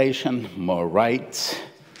legislation, more rights,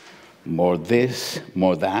 more this,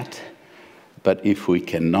 more that. But if we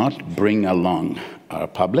cannot bring along our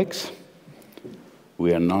publics,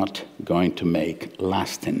 we are not going to make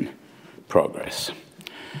lasting progress.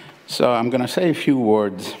 So I'm going to say a few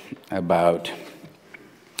words about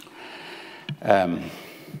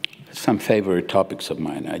some favorite topics of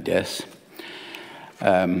mine, I guess.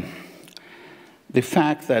 The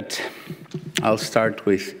fact that, I'll start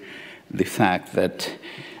with the fact that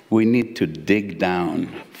we need to dig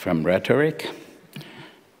down from rhetoric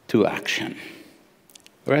to action.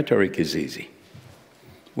 Rhetoric is easy.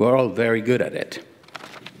 We're all very good at it,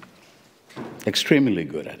 extremely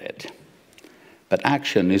good at it. But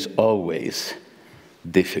action is always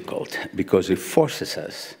difficult because it forces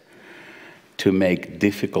us to make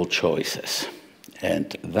difficult choices.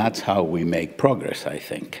 And that's how we make progress, I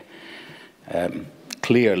think.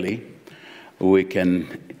 Clearly, we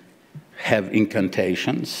can have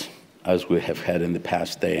incantations, as we have had in the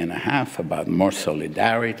past day and a half, about more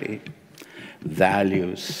solidarity,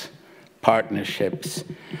 values, partnerships,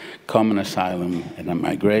 common asylum and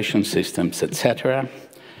migration systems, etc.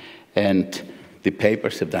 And the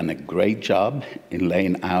papers have done a great job in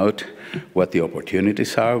laying out what the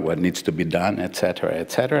opportunities are, what needs to be done, etc.,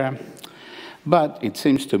 etc. But it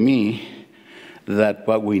seems to me that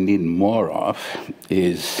what we need more of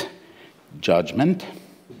is judgment,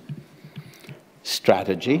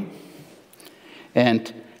 strategy,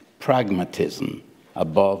 and pragmatism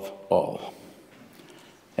above all.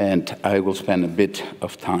 And I will spend a bit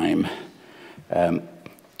of time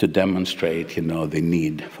to demonstrate, the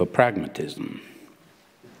need for pragmatism.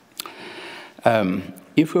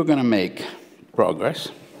 If we're going to make progress,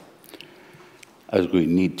 as we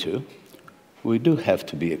need to, we do have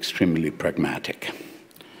to be extremely pragmatic.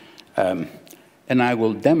 And I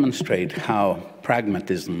will demonstrate how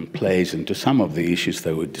pragmatism plays into some of the issues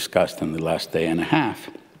that we discussed in the last day and a half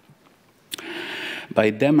by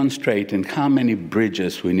demonstrating how many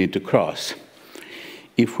bridges we need to cross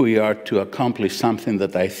if we are to accomplish something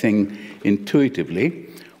that I think intuitively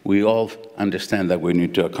we all understand that we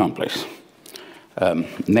need to accomplish.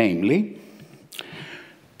 Namely,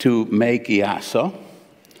 to make EASO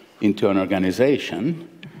into an organization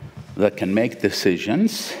that can make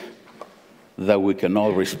decisions that we can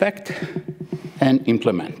all respect and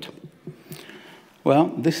implement.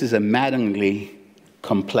 Well, this is a maddeningly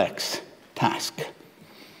complex task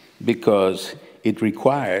because it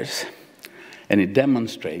requires and it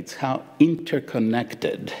demonstrates how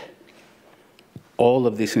interconnected all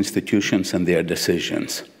of these institutions and their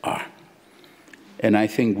decisions are. And I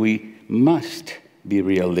think we must be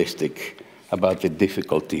realistic about the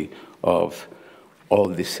difficulty of all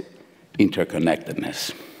this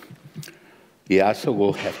interconnectedness. EASO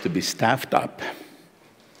will have to be staffed up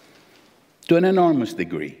to an enormous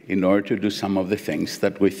degree in order to do some of the things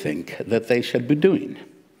that we think that they should be doing.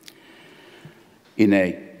 In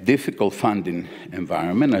a difficult funding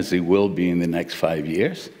environment, as it will be in the next 5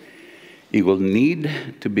 years, it will need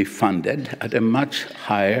to be funded at a much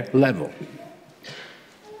higher level.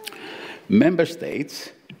 Member states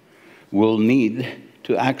will need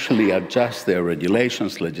to actually adjust their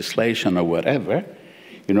regulations, legislation, or whatever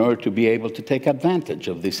in order to be able to take advantage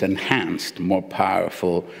of this enhanced, more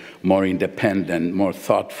powerful, more independent, more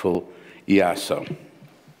thoughtful EASO.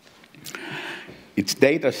 Its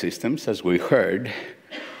data systems, as we heard,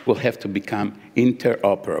 will have to become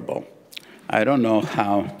interoperable. I don't know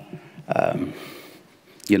how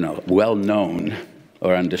well known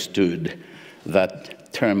or understood that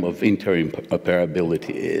term of interoperability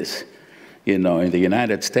is. In the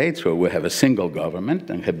United States, where we have a single government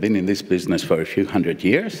and have been in this business for a few hundred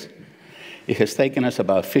years, it has taken us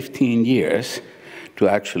about 15 years to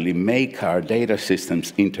actually make our data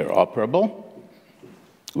systems interoperable.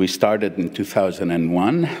 We started in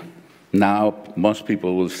 2001. Now, most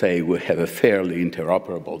people will say we have a fairly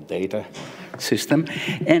interoperable data system.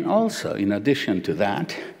 And also, in addition to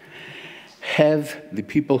that, have the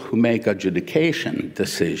people who make adjudication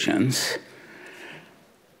decisions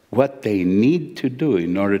what they need to do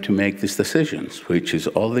in order to make these decisions, which is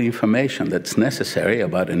all the information that's necessary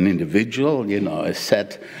about an individual, a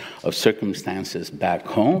set of circumstances back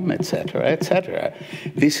home, etc., etc.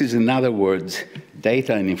 This is, in other words,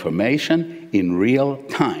 data and information in real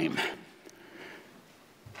time.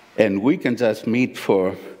 And we can just meet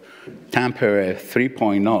for Tampere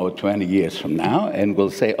 3.0 20 years from now, and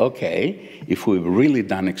we'll say, okay, if we've really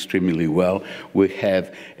done extremely well, we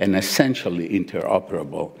have an essentially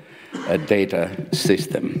interoperable data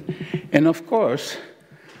system. And of course,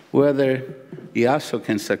 whether EASO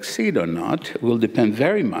can succeed or not will depend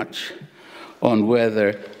very much on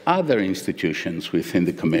whether other institutions within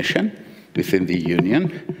the Commission, within the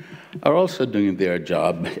Union, are also doing their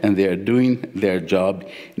job, and they are doing their job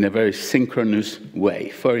in a very synchronous way.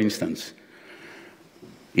 For instance,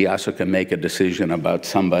 EASO can make a decision about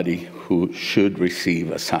somebody who should receive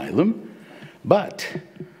asylum, but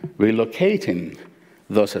relocating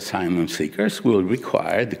those asylum seekers will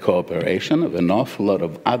require the cooperation of an awful lot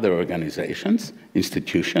of other organizations,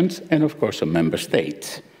 institutions, and of course of member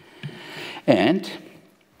states. And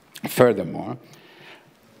furthermore,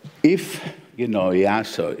 if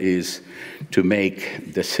EASO is to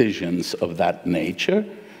make decisions of that nature,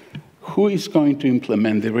 who is going to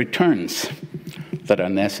implement the returns that are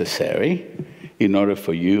necessary in order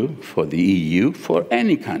for you, for the EU, for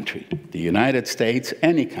any country, the United States,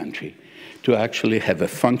 any country, to actually have a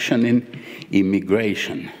functioning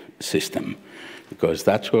immigration system? Because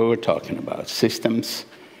that's what we're talking about, systems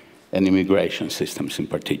and immigration systems in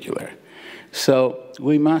particular. So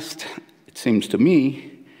we must, it seems to me,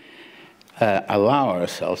 allow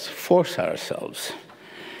ourselves, force ourselves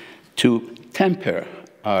to temper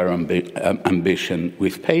our ambition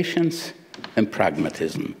with patience and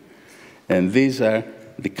pragmatism. And these are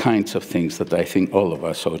the kinds of things that I think all of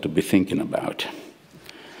us ought to be thinking about.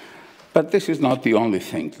 But this is not the only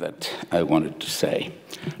thing that I wanted to say.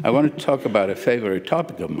 I wanted to talk about a favorite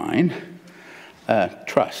topic of mine,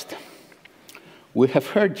 trust. We have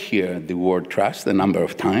heard here the word trust a number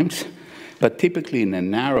of times, but typically in a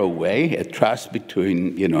narrow way, a trust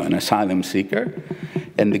between an asylum seeker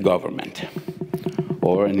and the government,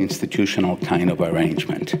 or an institutional kind of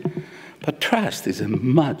arrangement. But trust is a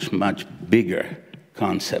much, much bigger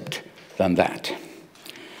concept than that.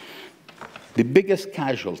 The biggest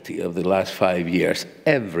casualty of the last 5 years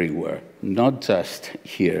everywhere, not just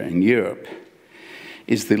here in Europe,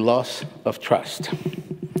 is the loss of trust.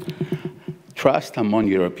 Trust among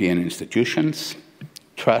European institutions,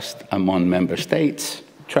 trust among member states,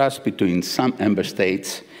 trust between some member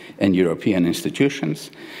states and European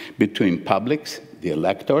institutions, between publics, the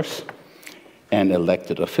electors, and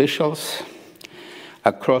elected officials,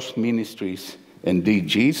 across ministries and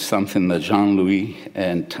DGs, something that Jean-Louis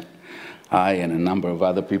and I and a number of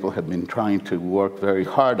other people have been trying to work very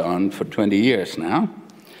hard on for 20 years now,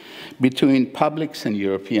 between publics and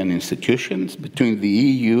European institutions, between the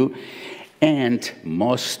EU and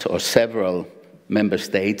most or several member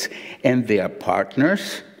states and their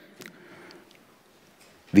partners.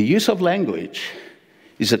 The use of language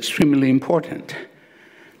is extremely important.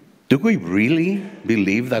 Do we really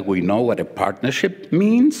believe that we know what a partnership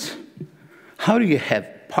means? How do you have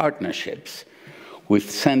partnerships with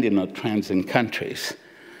sending of transit countries,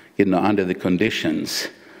 under the conditions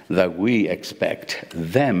that we expect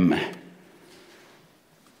them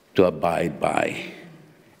to abide by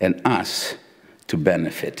and us to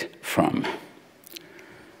benefit from?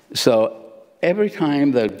 So every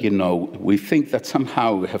time that, we think that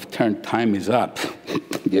somehow we have turned time is up,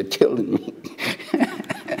 you're killing me.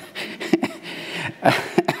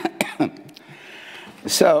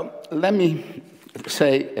 So let me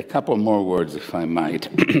say a couple more words, if I might,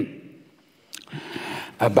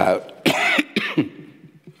 about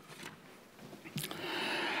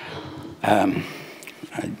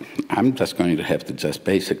I'm just going to have to just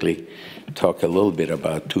basically talk a little bit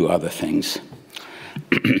about two other things.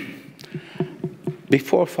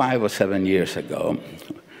 Before 5 or 7 years ago,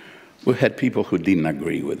 we had people who didn't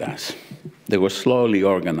agree with us. They were slowly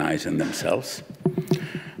organizing themselves,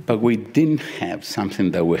 but we didn't have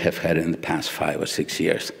something that we have had in the past 5 or 6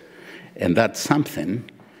 years. And that something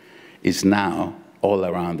is now all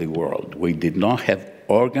around the world. We did not have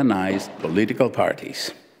organized political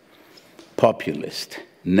parties, populist,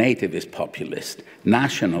 nativist populist,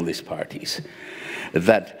 nationalist parties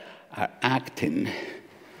that are acting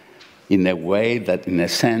in a way that, in a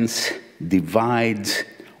sense, divides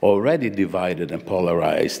already divided and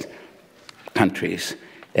polarized countries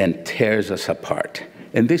and tears us apart.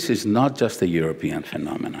 And this is not just a European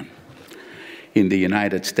phenomenon. In the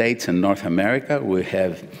United States and North America, we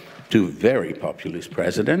have two very populist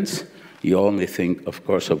presidents. You only think, of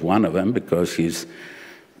course, of one of them because he's,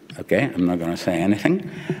 okay, I'm not going to say anything,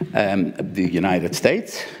 the United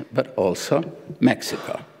States, but also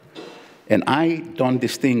Mexico. And I don't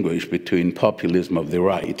distinguish between populism of the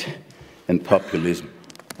right and populism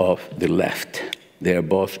of the left. They are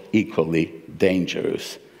both equally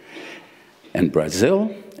dangerous. And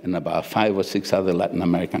Brazil, and about 5 or 6 other Latin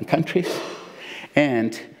American countries,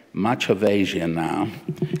 and much of Asia now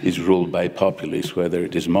is ruled by populists, whether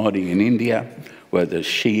it is Modi in India, whether it's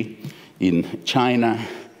Xi in China,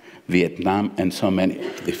 Vietnam, and so many,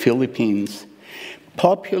 the Philippines.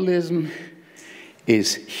 Populism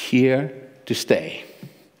is here to stay.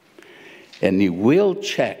 And it will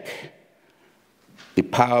check the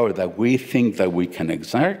power that we think that we can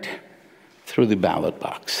exert through the ballot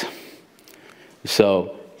box.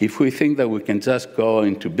 So if we think that we can just go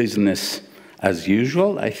into business as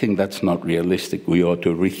usual, I think that's not realistic. We ought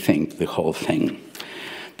to rethink the whole thing.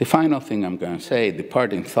 The final thing I'm going to say, the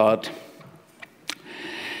parting thought,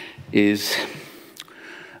 is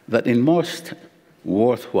that in most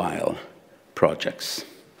worthwhile projects,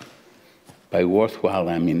 by worthwhile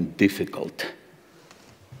I mean difficult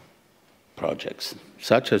projects,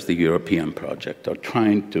 such as the European project, or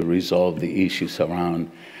trying to resolve the issues around,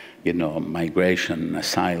 you know, migration,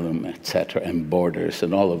 asylum, etc., and borders,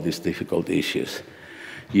 and all of these difficult issues,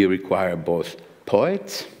 you require both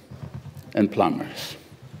poets and plumbers.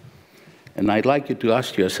 And I'd like you to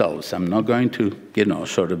ask yourselves, I'm not going to, you know,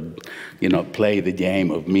 sort of, you know, play the game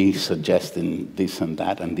of me suggesting this and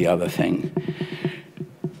that and the other thing.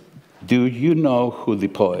 Do you know who the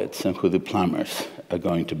poets and who the plumbers are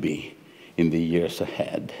going to be in the years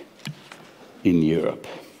ahead in Europe?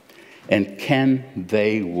 And can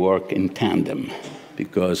they work in tandem?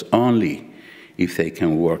 Because only if they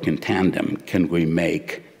can work in tandem can we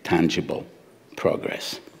make tangible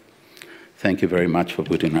progress. Thank you very much for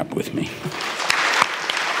putting up with me.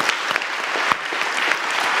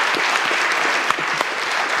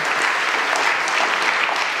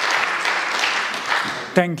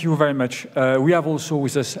 Thank you very much. We have also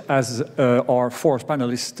with us as our fourth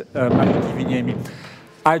panelist, Madame Kiviniemi.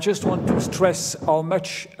 I just want to stress how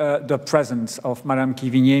much the presence of Madame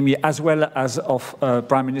Kiviniemi, as well as of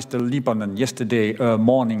Prime Minister Lipponen yesterday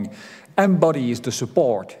morning, embodies the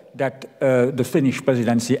support that the Finnish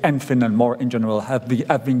presidency and Finland more in general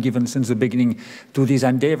have been given since the beginning to this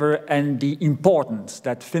endeavor, and the importance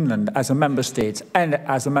that Finland as a member state and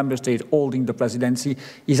as a member state holding the presidency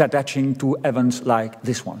is attaching to events like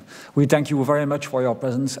this one. We thank you very much for your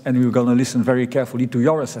presence, and we're going to listen very carefully to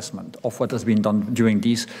your assessment of what has been done during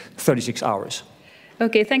these 36 hours.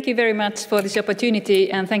 Okay, thank you very much for this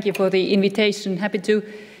opportunity, and thank you for the invitation. Happy to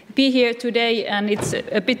be here today, and it's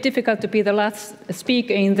a bit difficult to be the last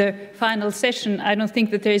speaker in the final session. I don't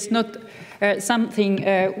think that there is not something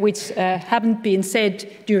which haven't been said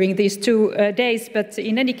during these 2 days, but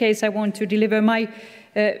in any case I want to deliver my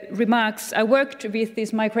remarks. I worked with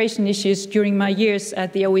these migration issues during my years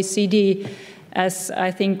at the OECD, as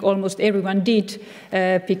I think almost everyone did,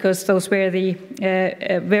 because those were the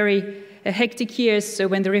very hectic years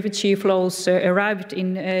when the refugee flows arrived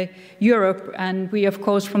in Europe, and we, of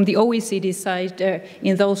course, from the OECD side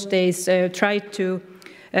in those days tried to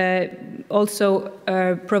also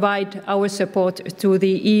provide our support to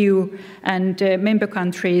the EU and member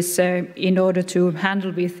countries in order to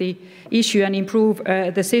handle with the issue and improve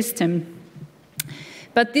the system.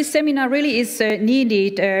 But this seminar really is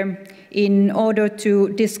needed in order to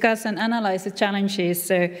discuss and analyze the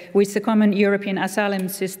challenges which the common European asylum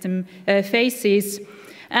system faces.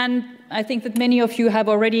 And I think that many of you have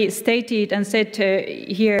already stated and said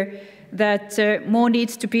here that more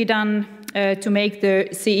needs to be done to make the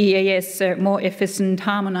CEAS more efficient,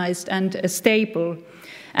 harmonized and stable.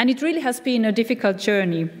 And it really has been a difficult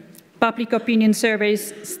journey. Public opinion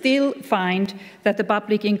surveys still find that the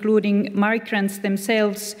public, including migrants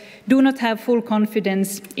themselves, do not have full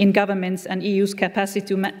confidence in governments and EU's capacity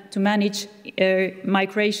to manage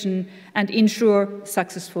migration and ensure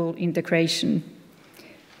successful integration.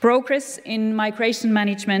 Progress in migration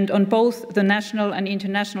management on both the national and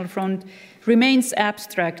international front remains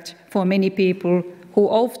abstract for many people who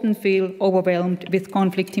often feel overwhelmed with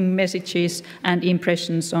conflicting messages and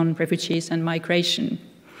impressions on refugees and migration.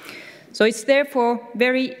 So it's therefore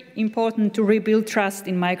very important to rebuild trust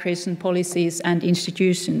in migration policies and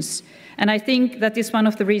institutions. And I think that is one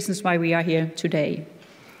of the reasons why we are here today.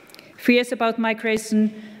 Fears about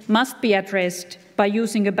migration must be addressed by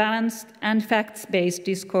using a balanced and facts-based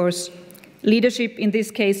discourse. Leadership in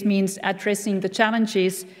this case means addressing the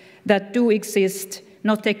challenges that do exist,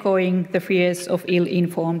 not echoing the fears of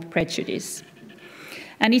ill-informed prejudice.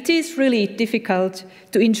 And it is really difficult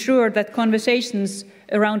to ensure that conversations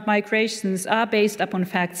around migrations are based upon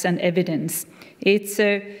facts and evidence. It's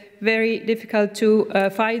very difficult to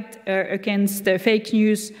fight against fake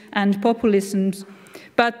news and populism,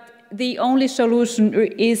 but the only solution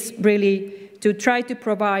is really to try to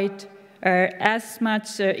provide as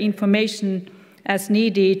much information as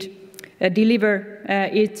needed, deliver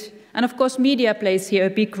it. And of course, media plays here a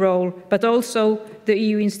big role, but also the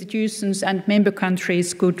EU institutions and member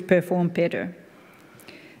countries could perform better.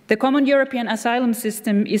 The common European asylum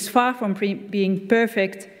system is far from being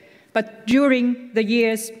perfect, but during the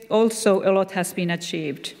years also a lot has been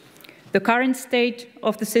achieved. The current state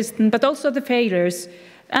of the system, but also the failures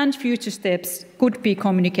and future steps could be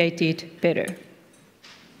communicated better.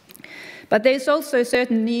 But there is also a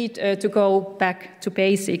certain need to go back to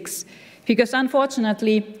basics, because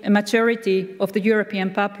unfortunately a majority of the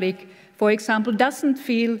European public, for example, doesn't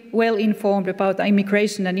feel well informed about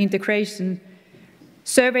immigration and integration,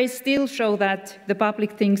 Surveys still show that the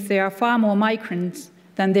public thinks there are far more migrants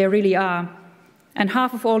than there really are, and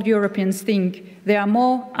half of all Europeans think there are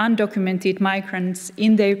more undocumented migrants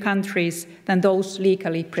in their countries than those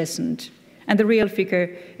legally present, and the real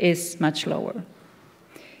figure is much lower.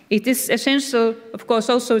 It is essential, of course,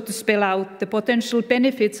 also to spell out the potential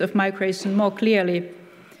benefits of migration more clearly.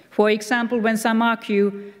 For example, when some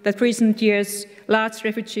argue that recent years' large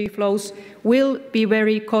refugee flows will be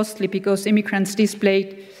very costly because immigrants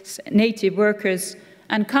displace native workers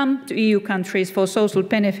and come to EU countries for social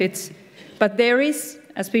benefits, but there is,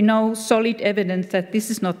 as we know, solid evidence that this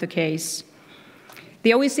is not the case.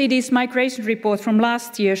 The OECD's migration report from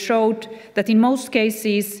last year showed that in most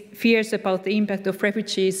cases, fears about the impact of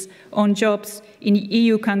refugees on jobs in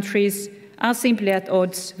EU countries are simply at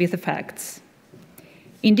odds with the facts.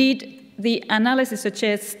 Indeed, the analysis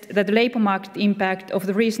suggests that the labour market impact of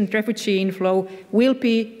the recent refugee inflow will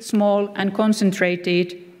be small and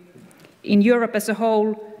concentrated. In Europe as a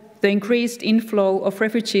whole, the increased inflow of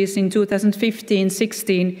refugees in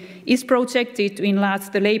 2015-16 is projected to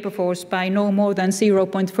enlarge the labour force by no more than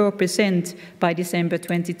 0.4% by December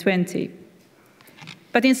 2020.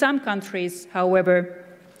 But in some countries, however,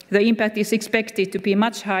 the impact is expected to be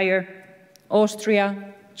much higher.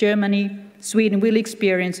 Austria, Germany, Sweden will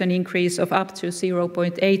experience an increase of up to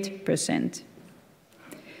 0.8%.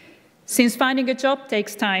 Since finding a job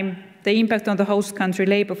takes time, the impact on the host country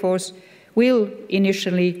labour force will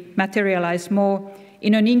initially materialize more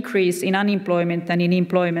in an increase in unemployment than in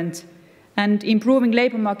employment. And improving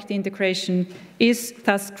labour market integration is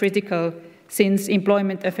thus critical, since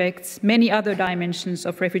employment affects many other dimensions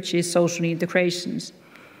of refugee social integrations.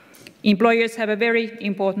 Employers have a very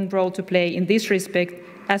important role to play in this respect,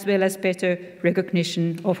 as well as better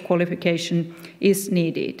recognition of qualification is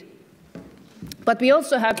needed. But we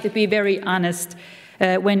also have to be very honest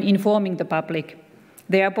when informing the public.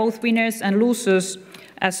 There are both winners and losers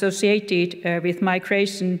associated with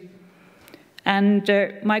migration, and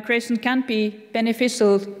migration can be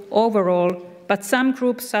beneficial overall, but some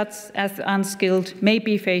groups, such as the unskilled, may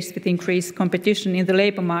be faced with increased competition in the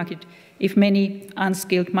labour market if many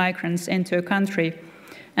unskilled migrants enter a country.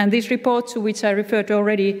 And this report, to which I referred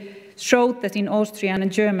already, showed that in Austria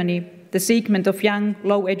and Germany, the segment of young,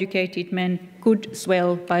 low-educated men could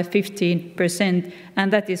swell by 15%,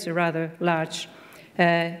 and that is a rather large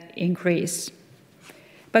increase.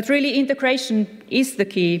 But really, integration is the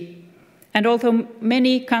key, and although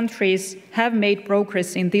many countries have made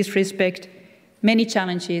progress in this respect, many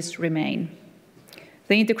challenges remain.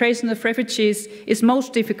 The integration of refugees is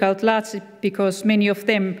most difficult, largely because many of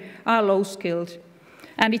them are low-skilled,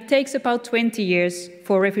 and it takes about 20 years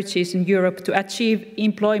for refugees in Europe to achieve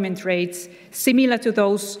employment rates similar to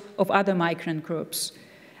those of other migrant groups.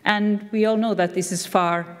 And we all know that this is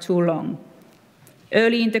far too long.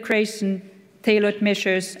 Early integration, tailored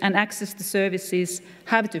measures, and access to services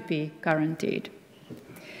have to be guaranteed.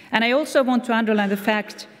 And I also want to underline the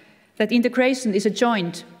fact that integration is a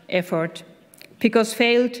joint effort, because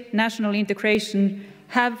failed national integration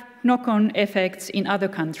have knock-on effects in other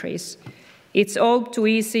countries. It's all too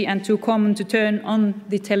easy and too common to turn on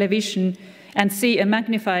the television and see a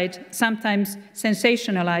magnified, sometimes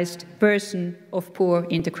sensationalized version of poor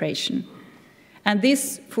integration. And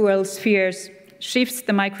this fuels fears, shifts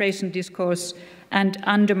the migration discourse, and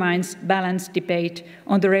undermines balanced debate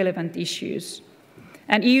on the relevant issues.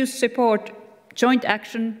 And EU support joint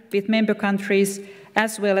action with member countries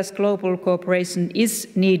as well as global cooperation is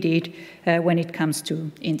needed when it comes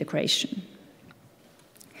to integration.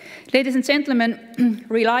 Ladies and gentlemen,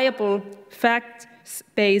 reliable,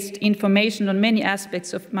 fact-based information on many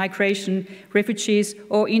aspects of migration, refugees,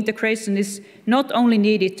 or integration is not only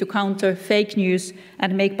needed to counter fake news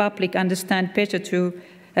and make public understand better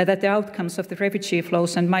that the outcomes of the refugee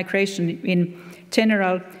flows and migration in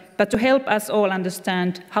general, but to help us all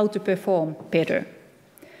understand how to perform better.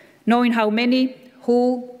 Knowing how many,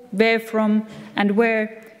 who, where from, and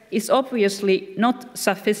where is obviously not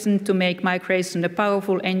sufficient to make migration a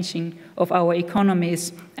powerful engine of our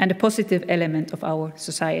economies and a positive element of our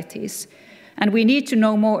societies. And we need to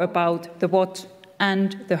know more about the what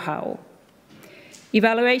and the how.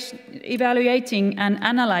 Evaluating and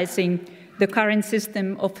analysing the current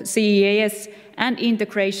system of CEAS and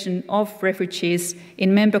integration of refugees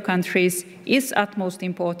in member countries is utmost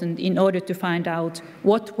important in order to find out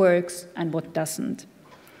what works and what doesn't.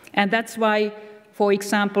 And that's why, for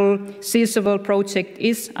example, CISOVAL project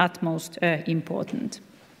is utmost important.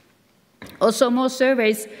 Also, more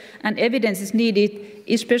surveys and evidence is needed,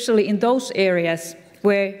 especially in those areas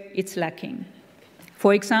where it's lacking.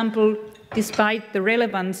 For example, despite the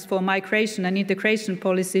relevance for migration and integration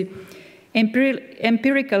policy,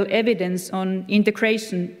 Empirical evidence on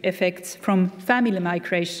integration effects from family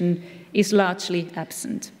migration is largely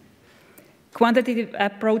absent. Quantitative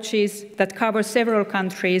approaches that cover several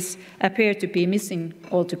countries appear to be missing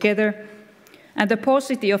altogether, and the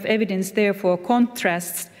paucity of evidence therefore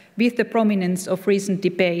contrasts with the prominence of recent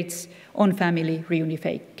debates on family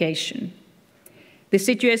reunification. The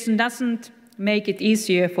situation doesn't make it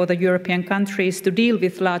easier for the European countries to deal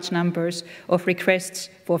with large numbers of requests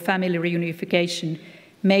for family reunification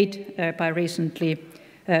made by recently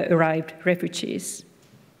arrived refugees.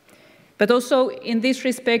 But also in this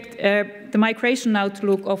respect, the migration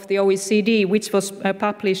outlook of the OECD, which was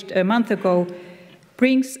published a month ago,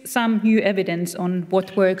 brings some new evidence on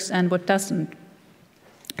what works and what doesn't.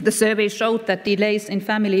 The survey showed that delays in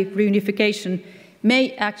family reunification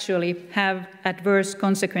may actually have adverse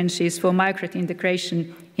consequences for migrant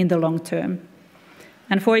integration in the long term.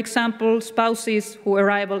 And for example, spouses whose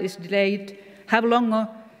arrival is delayed have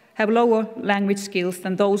lower language skills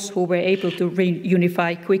than those who were able to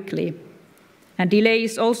reunify quickly. And delay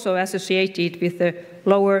is also associated with a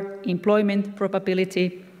lower employment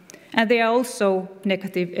probability, and there are also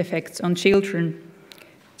negative effects on children.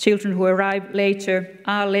 Children who arrive later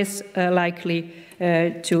are less likely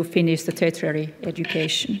to finish the tertiary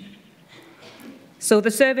education. So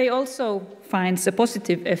the survey also finds a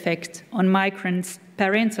positive effect on migrants'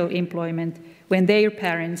 parental employment when their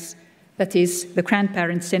parents, that is, the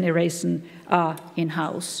grandparents' generation, are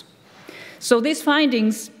in-house. So these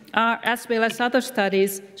findings are, as well as other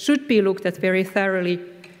studies, should be looked at very thoroughly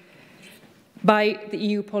by the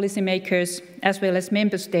EU policymakers as well as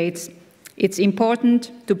member states. It's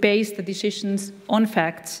important to base the decisions on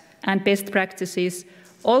facts and best practices,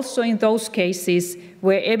 also in those cases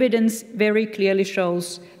where evidence very clearly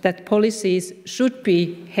shows that policies should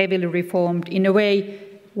be heavily reformed in a way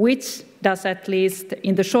which does, at least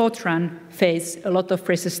in the short run, face a lot of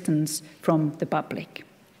resistance from the public.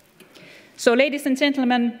 So, ladies and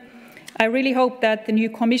gentlemen, I really hope that the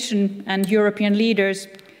new Commission and European leaders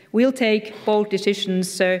will take bold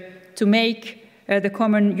decisions to make the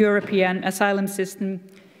common European asylum system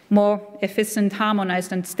more efficient,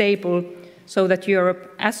 harmonized and stable, so that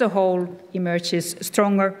Europe as a whole emerges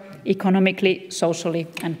stronger economically, socially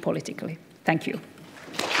and politically. Thank you.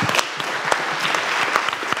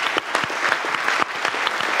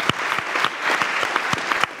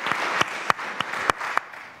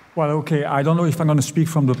 Well, okay, I don't know if I'm going to speak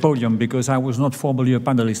from the podium because I was not formally a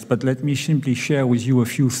panelist, but let me simply share with you a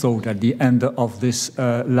few thoughts at the end of this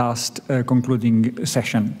last concluding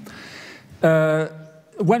session.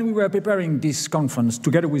 When we were preparing this conference,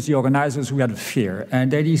 together with the organizers, we had a fear,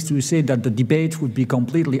 and that is to say that the debate would be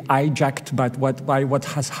completely hijacked by what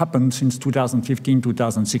has happened since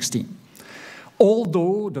 2015-2016.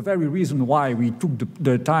 Although the very reason why we took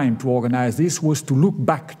the time to organize this was to look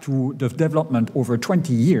back to the development over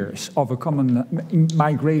 20 years of a common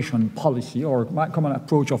migration policy or common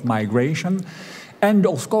approach of migration, and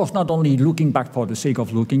of course not only looking back for the sake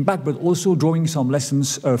of looking back, but also drawing some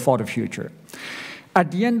lessons for the future. At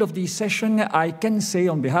the end of this session, I can say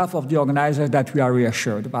on behalf of the organizers that we are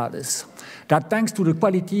reassured about this. That thanks to the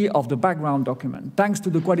quality of the background document, thanks to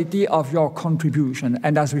the quality of your contribution,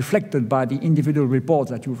 and as reflected by the individual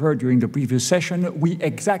reports that you've heard during the previous session, we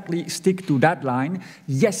exactly stick to that line.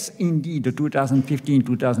 Yes, indeed, the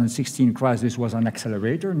 2015-2016 crisis was an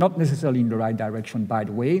accelerator, not necessarily in the right direction, by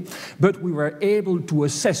the way, but we were able to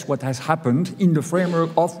assess what has happened in the framework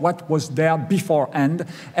of what was there beforehand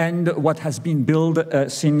and what has been built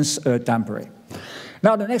since Tampere.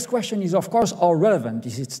 Now, the next question is, of course, how relevant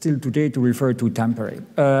is it still today to refer to Tampere?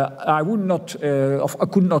 I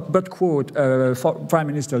could not but quote Prime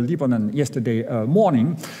Minister Lipponen yesterday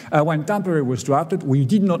morning. When Tampere was drafted, we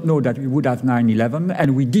did not know that we would have 9/11,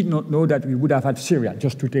 and we did not know that we would have had Syria,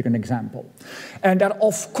 just to take an example. And that,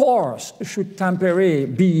 of course, should Tampere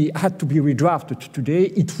had to be redrafted today,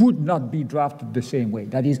 it would not be drafted the same way.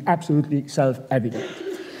 That is absolutely self-evident.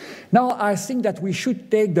 Now, I think that we should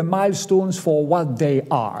take the milestones for what they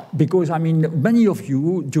are, because, I mean, many of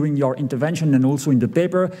you, during your intervention and also in the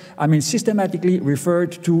paper, I mean, systematically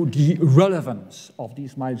referred to the relevance of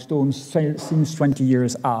these milestones since 20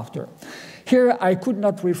 years after. Here, I could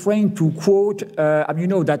not refrain to quote, you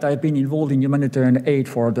know that I've been involved in humanitarian aid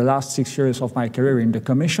for the last 6 years of my career in the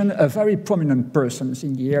Commission, a very prominent person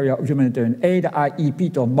in the area of humanitarian aid, i.e.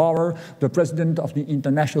 Peter Brouwer, the president of the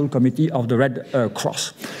International Committee of the Red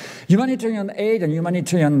Cross. Humanitarian aid and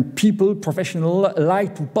humanitarian people, professionals,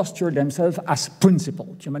 like to posture themselves as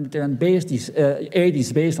principled. Humanitarian aid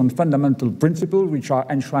is based on fundamental principles which are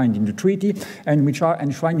enshrined in the treaty and which are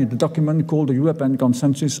enshrined in the document called the European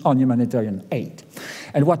Consensus on Humanitarian Aid.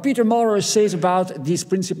 And what Peter Moraru says about this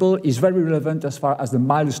principle is very relevant as far as the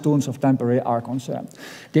milestones of Tampere are concerned.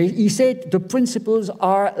 He said the principles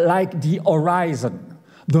are like the horizon.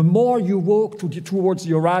 The more you walk towards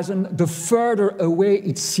the horizon, the further away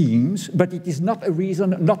it seems, but it is not a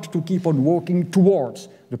reason not to keep on walking towards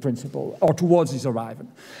the principle or towards this horizon.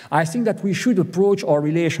 I think that we should approach our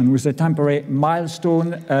relation with the Tampere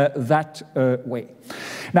milestone that way.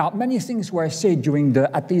 Now, many things were said during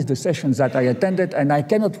at least the sessions that I attended, and I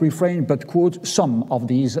cannot refrain but quote some of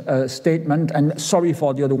these statements, and sorry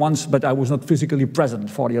for the other ones, but I was not physically present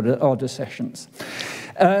for the other sessions.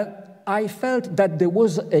 I felt that there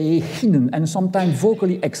was a hidden and sometimes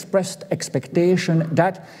vocally expressed expectation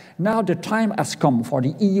that now the time has come for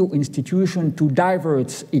the EU institution to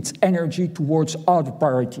divert its energy towards other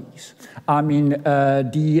priorities. I mean,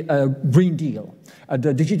 the Green Deal,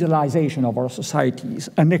 the digitalization of our societies,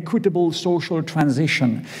 an equitable social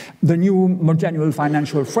transition, the new multi-annual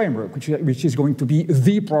financial framework, which is going to be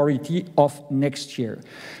the priority of next year,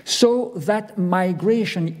 so that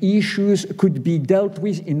migration issues could be dealt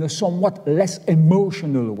with in a somewhat less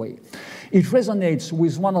emotional way. It resonates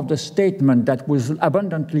with one of the statements that was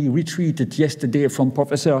abundantly retweeted yesterday from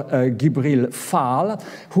Professor Gibril Fall,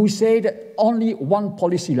 who said only one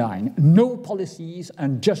policy line, no policies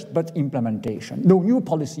and just but implementation. No new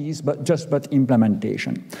policies, but just but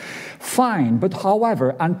implementation. Fine, but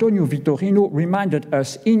however, Antonio Vitorino reminded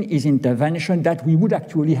us in his intervention that we would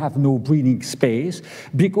actually have no breathing space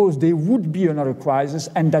because there would be another crisis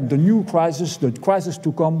and that the new crisis, the crisis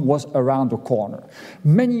to come, was around the corner.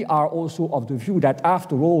 Many are also of the view that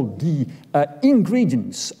after all the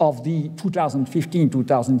ingredients of the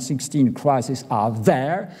 2015-2016 crisis are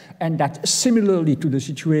there, and that similarly to the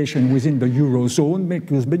situation within the Eurozone,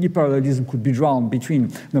 because many parallelisms could be drawn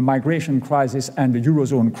between the migration crisis and the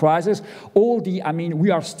Eurozone crisis,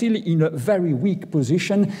 we are still in a very weak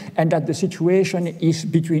position, and that the situation is,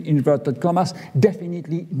 between inverted commas,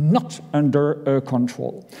 definitely not under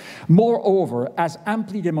control. Moreover, as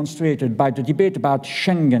amply demonstrated by the debate about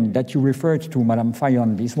Schengen that you referred to, Madame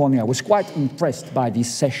Fayon, this morning, I was quite impressed by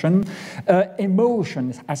this session.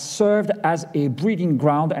 Emotion has served as a breeding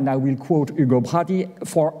ground, and I will quote Hugo Brady,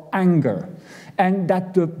 for anger. And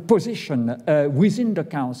that the position within the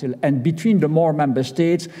Council and between the more member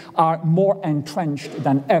states are more entrenched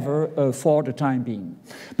than ever for the time being.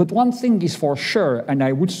 But one thing is for sure, and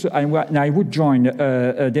I would join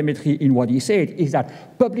Dimitri in what he said, is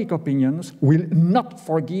that public opinions will not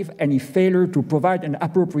forgive any failure to provide an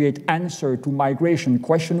appropriate answer to migration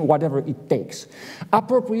question, whatever it takes.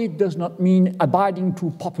 Appropriate does not mean abiding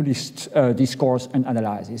to populist discourse and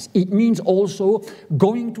analysis. It means also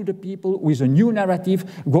going to the people with a new narrative,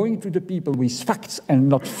 going to the people with facts and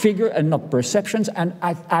not figure and not perceptions. And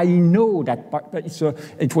I know that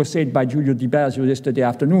it was said by Giulio Di Berzio yesterday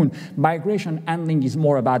afternoon, migration handling is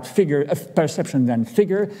more about perception than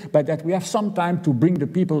figure, but that we have some time to bring the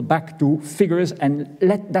people back to figures, and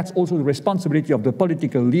that's also the responsibility of the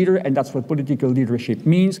political leader, and that's what political leadership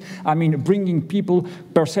means. I mean, bringing people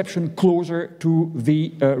perception closer to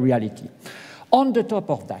the reality. On the top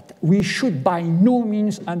of that, we should by no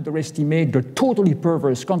means underestimate the totally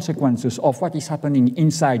perverse consequences of what is happening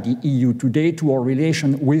inside the EU today to our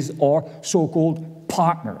relation with our so-called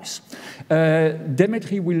partners.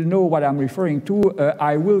 Dimitri will know what I'm referring to.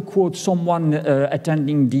 I will quote someone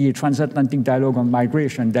attending the transatlantic dialogue on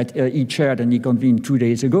migration that he chaired and he convened 2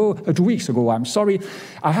 weeks ago.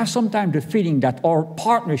 I have sometimes the feeling that our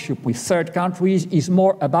partnership with third countries is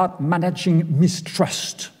more about managing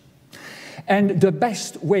mistrust. And the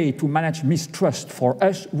best way to manage mistrust for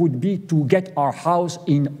us would be to get our house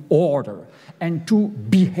in order and to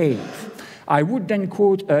behave. I would then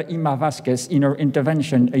quote Ima Vasquez in her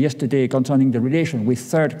intervention yesterday concerning the relation with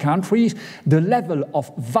third countries. The level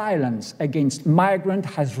of violence against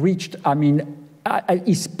migrants has reached,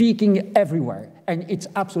 is peaking everywhere. And it's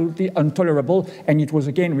absolutely intolerable, and it was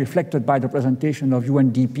again reflected by the presentation of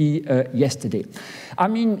UNDP yesterday.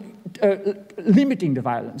 limiting the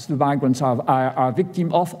violence the migrants are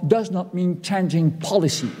victim of does not mean changing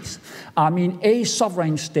policies. I mean, a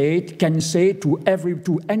sovereign state can say to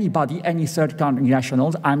anybody, any third country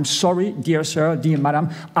nationals, I'm sorry, dear sir, dear madam,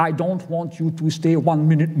 I don't want you to stay 1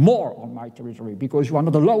 minute more on my territory because you are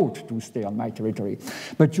not allowed to stay on my territory.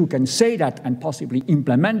 But you can say that and possibly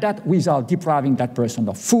implement that without depriving that person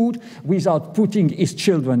of food, without putting his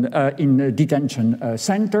children in a detention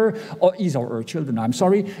center, or his or her children, I'm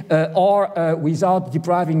sorry, or without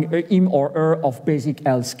depriving him or her of basic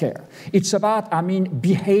health care. It's about, I mean,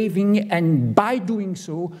 behaving and by doing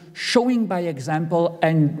so, showing by example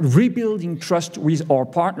and rebuilding trust with our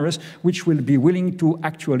partners, which will be willing to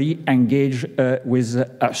actually engage with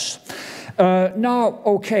us. Now,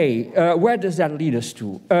 okay, where does that lead us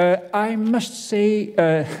to? I must say,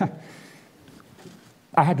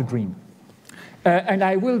 I had a dream. And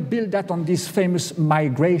I will build that on this famous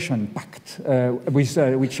migration pact,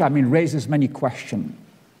 which I mean raises many questions.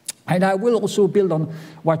 And I will also build on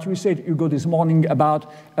what you said, Hugo, this morning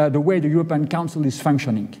about the way the European Council is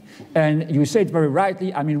functioning. And you said very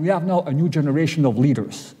rightly, I mean, we have now a new generation of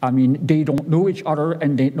leaders. I mean, they don't know each other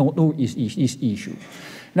and they don't know his issue.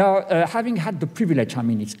 Now, having had the privilege, I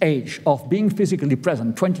mean, its age, of being physically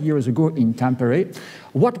present 20 years ago in Tampere,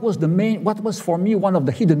 what was for me one of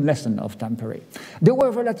the hidden lessons of Tampere? There were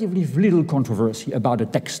relatively little controversy about the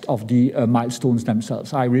text of the milestones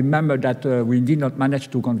themselves. I remember that we did not manage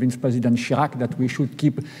to convince President Chirac that we should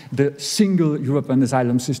keep the single European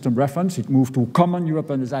asylum system reference. It moved to common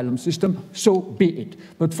European asylum system, so be it.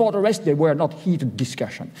 But for the rest, they were not heated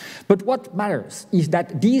discussion. But what matters is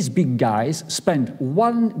that these big guys spent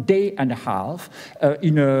 1 day and a half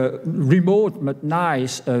in a remote but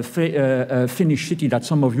nice Finnish city that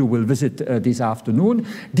some of you will visit this afternoon,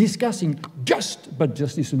 discussing just but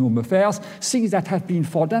justice and home affairs, things that have been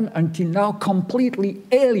for them until now completely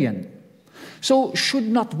alien. So should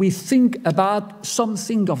not we think about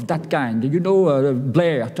something of that kind? You know,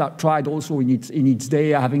 Blair tried also in its day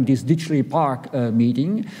having this Ditchley Park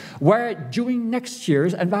meeting, where during next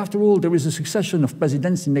year's, and after all, there is a succession of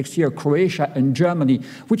presidency next year, Croatia and Germany,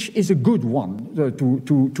 which is a good one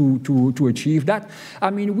to achieve that.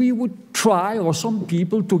 I mean, we would try, or some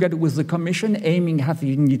people, together with the Commission, aiming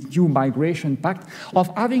having its new migration pact,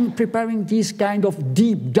 of preparing this kind of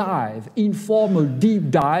deep dive, informal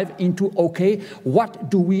deep dive into, okay, what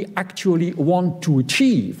do we actually want to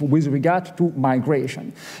achieve with regard to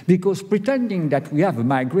migration? Because pretending that we have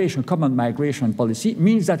a common migration policy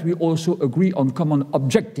means that we also agree on common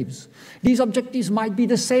objectives. These objectives might be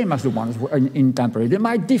the same as the ones in Tampere. They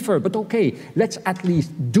might differ, but okay, let's at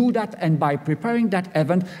least do that, and by preparing that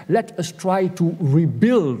event, let us try to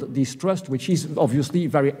rebuild this trust, which is obviously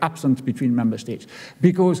very absent between member states.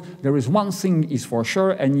 Because there is one thing is for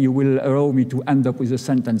sure, and you will allow me to end up with a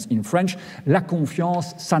sentence in French, la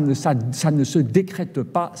confiance, ça ne se décrète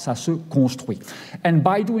pas, ça se construit. And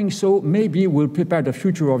by doing so, maybe we'll prepare the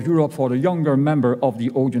future of Europe for the younger member of the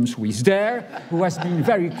audience who is there, who has been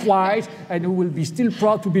very quiet, and who will be still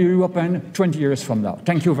proud to be European 20 years from now.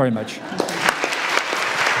 Thank you very much.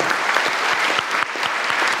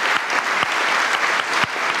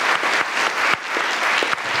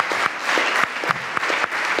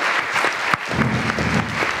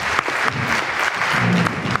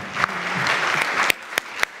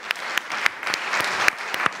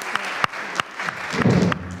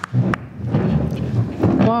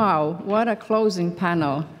 What a closing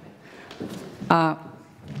panel.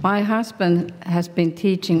 My husband has been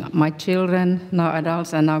teaching my children, now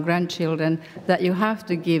adults and now grandchildren, that you have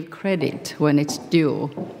to give credit when it's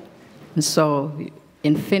due. And so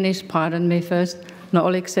in Finnish, pardon me first, no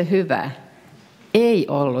oliko se hyvä? Ei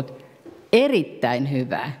ollut. Erittäin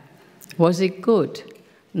hyvä. Was it good?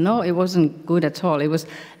 No, it wasn't good at all. It was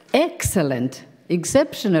excellent,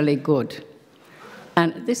 exceptionally good.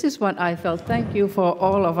 And this is what I felt. Thank you for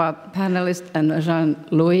all of our panelists and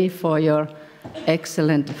Jean-Louis for your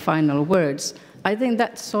excellent final words. I think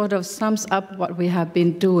that sort of sums up what we have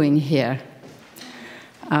been doing here.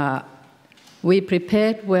 We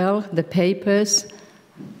prepared well the papers,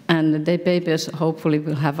 and the papers hopefully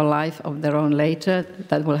will have a life of their own later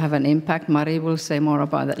that will have an impact. Marie will say more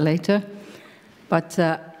about that later. But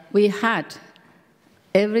we had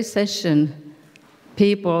every session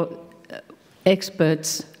people,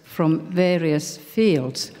 experts from various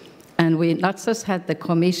fields. And we not just had the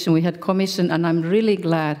commission, we had commission, and I'm really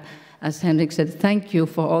glad, as Henrik said, thank you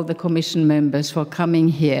for all the commission members for coming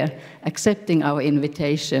here, accepting our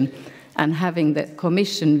invitation, and having the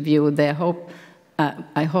commission view there.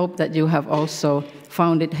 I hope that you have also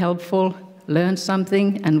found it helpful, learned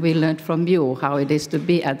something, and we learned from you how it is to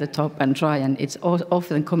be at the top and try, and it's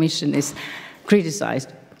often commission is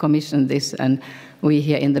criticized, commissioned this, and we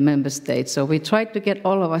here in the member states. So we tried to get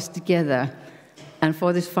all of us together. And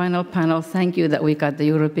for this final panel, thank you that we got the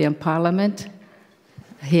European Parliament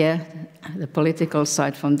here, the political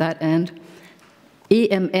side from that end.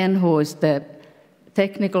 EMN, who is the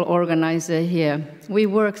technical organizer here, we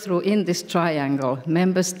work through in this triangle,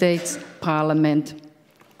 member states, Parliament,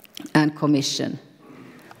 and Commission.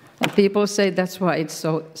 And people say that's why it's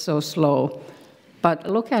so slow. But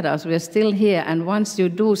look at us, we're still here, and once you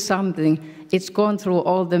do something, it's gone through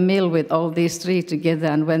all the mill with all these three together,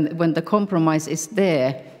 and when the compromise is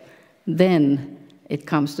there, then it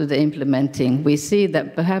comes to the implementing. We see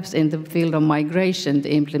that perhaps in the field of migration,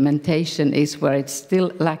 the implementation is where it's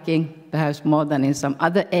still lacking, perhaps more than in some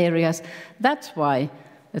other areas. That's why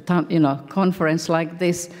a conference like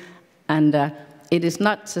this, and it is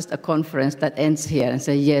not just a conference that ends here and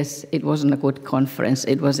say, yes, it wasn't a good conference,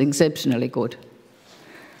 it was exceptionally good.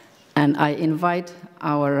 And I invite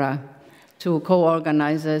our two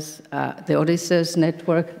co-organizers, the Odysseus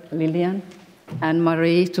Network, Lilian and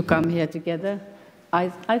Marie, to come here together.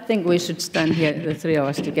 I think we should stand here, the three of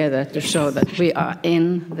us together, to show that we are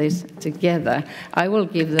in this together. I will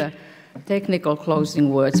give the technical closing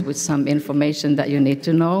words with some information that you need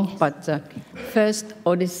to know, but first,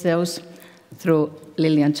 Odysseus through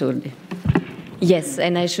Lilian Tschurdi. Yes,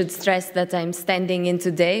 and I should stress that I'm standing in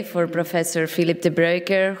today for Professor Philippe de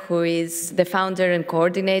Bruycker, who is the founder and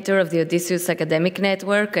coordinator of the Odysseus Academic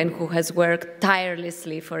Network and who has worked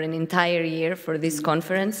tirelessly for an entire year for this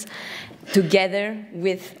conference, together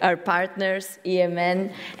with our partners,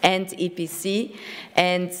 EMN and EPC.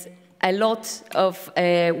 And a lot of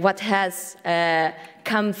what has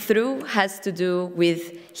come through has to do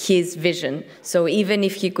with his vision. So even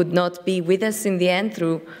if he could not be with us in the end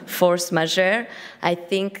through force majeure, I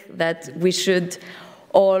think that we should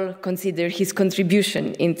all consider his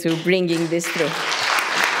contribution into bringing this through.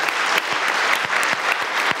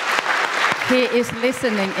 He is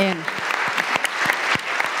listening in.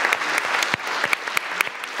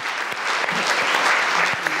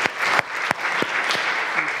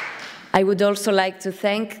 I would also like to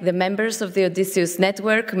thank the members of the Odysseus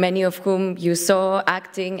Network, many of whom you saw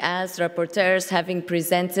acting as rapporteurs, having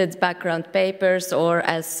presented background papers, or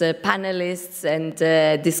as panelists and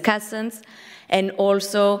discussants, and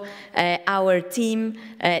also our team,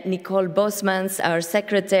 Nicole Bosmans, our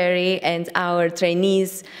secretary, and our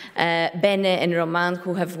trainees, Bene and Roman,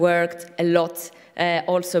 who have worked a lot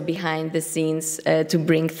also behind the scenes to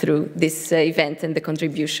bring through this event and the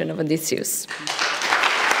contribution of Odysseus.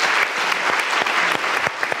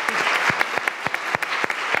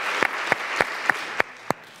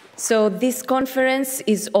 So this conference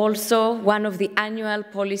is also one of the annual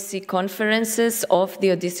policy conferences of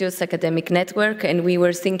the Odysseus Academic Network, and we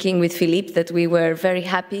were thinking with Philippe that we were very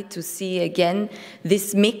happy to see again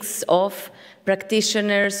this mix of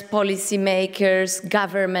practitioners, policymakers,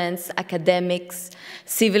 governments, academics,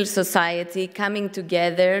 civil society coming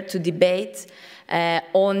together to debate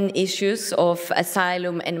on issues of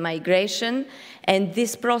asylum and migration. And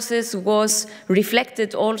this process was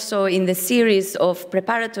reflected also in the series of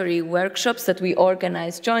preparatory workshops that we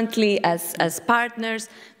organized jointly as partners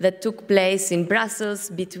that took place in Brussels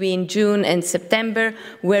between June and September,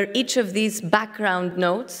 where each of these background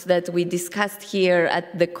notes that we discussed here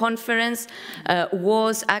at the conference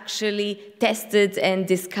was actually tested and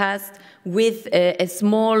discussed with a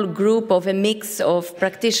small group of a mix of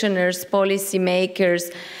practitioners,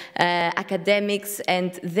 policymakers, academics,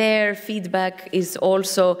 and their feedback is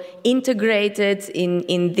also integrated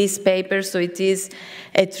in this paper. So it is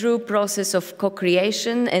a true process of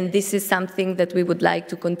co-creation, and this is something that we would like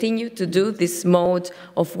to continue to do, this mode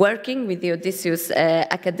of working with the Odysseus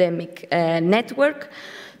Academic Network.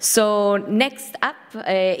 So next up,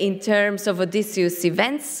 in terms of Odysseus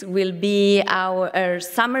events, will be our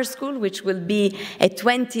summer school, which will be a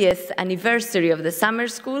 20th anniversary of the summer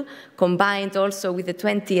school, combined also with the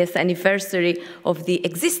 20th anniversary of the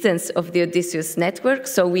existence of the Odysseus Network.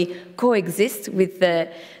 So we coexist with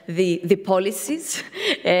the policies,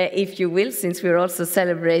 if you will, since we're also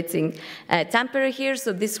celebrating Tampere here.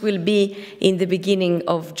 So this will be in the beginning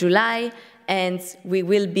of July, and we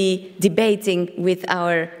will be debating with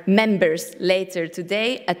our members later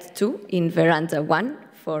today at 2 in Veranda 1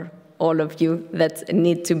 for all of you that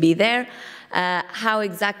need to be there, how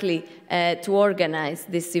exactly to organize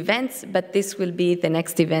this event, but this will be the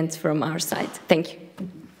next event from our side. Thank you.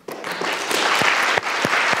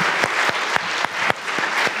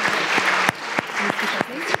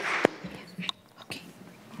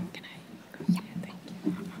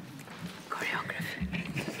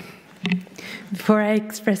 Before I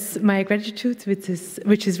express my gratitude, which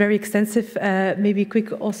is very extensive, maybe a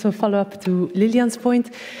quick also follow-up to Lilian's point.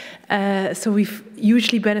 So we've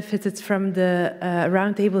hugely benefited from the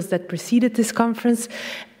roundtables that preceded this conference,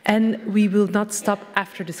 and we will not stop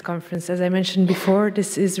after this conference. As I mentioned before,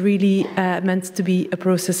 this is really meant to be a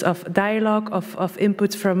process of dialogue, of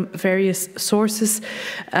input from various sources.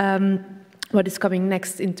 What is coming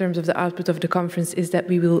next in terms of the output of the conference is that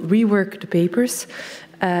we will rework the papers.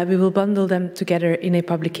 We will bundle them together in a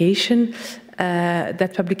publication.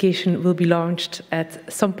 That publication will be launched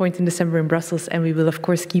at some point in December in Brussels, and we will, of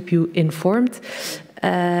course, keep you informed.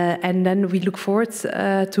 And then we look forward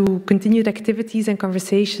to continued activities and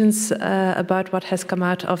conversations about what has come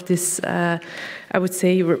out of this, I would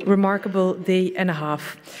say, remarkable day and a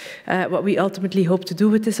half. What we ultimately hope to do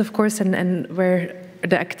with this, of course, and where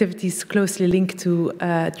the activities closely linked to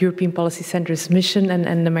the European Policy Centre's mission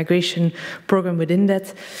and the migration program within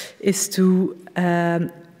that, is to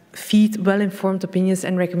feed well-informed opinions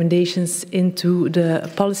and recommendations into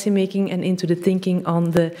the policy making and into the thinking on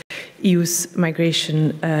the EU's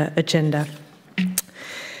migration agenda.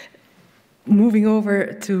 Moving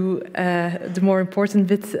over to the more important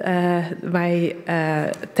bit, my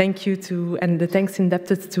thank you to, and the thanks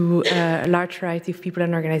indebted to a large variety of people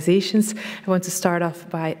and organizations. I want to start off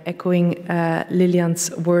by echoing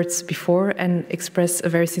Lilian's words before and express a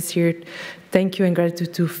very sincere thank you and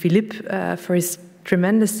gratitude to Philippe for his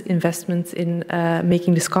tremendous investment in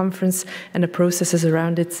making this conference and the processes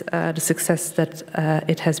around it the success that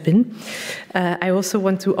it has been. I also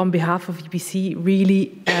want to, on behalf of EPC,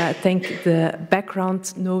 really thank the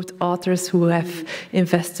background note authors who have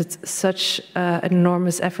invested such an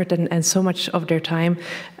enormous effort and so much of their time.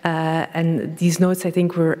 And these notes, I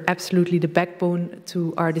think, were absolutely the backbone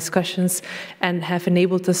to our discussions and have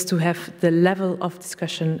enabled us to have the level of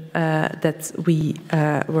discussion that we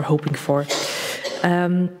were hoping for.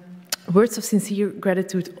 Words of sincere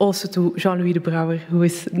gratitude also to Jean-Yves de Brouwer, who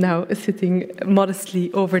is now sitting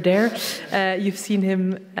modestly over there. You've seen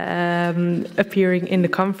him appearing in the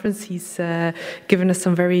conference. He's given us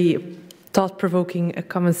some very thought-provoking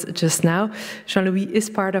comments just now. Jean-Louis is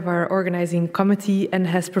part of our organizing committee and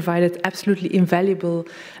has provided absolutely invaluable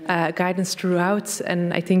guidance throughout.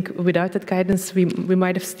 And I think without that guidance, we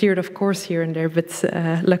might have steered off course here and there, but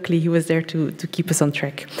luckily he was there to keep us on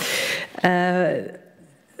track.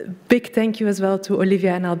 Big thank you as well to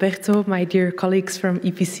Olivia and Alberto, my dear colleagues from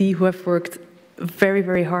EPC, who have worked very,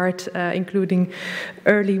 very hard, including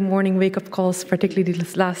early morning wake-up calls, particularly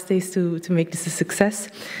these last days, to make this a success.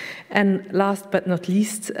 And last but not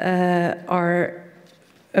least,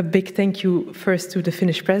 a big thank you first to the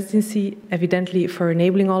Finnish presidency, evidently for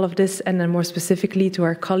enabling all of this, and then more specifically to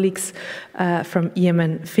our colleagues from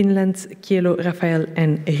EMN Finland, Kielo, Rafael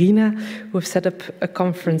and Rina, who have set up a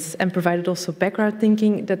conference and provided also background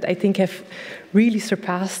thinking that I think have really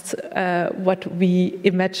surpassed what we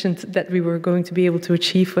imagined that we were going to be able to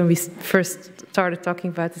achieve when we first started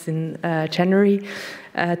talking about this in January.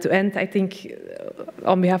 To end, I think,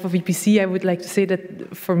 on behalf of EPC, I would like to say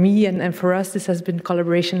that for me and for us, this has been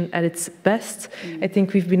collaboration at its best. I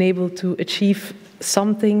think we've been able to achieve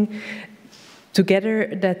something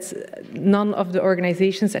together that none of the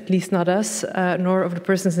organizations, at least not us, nor of the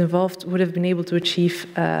persons involved, would have been able to achieve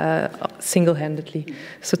single-handedly.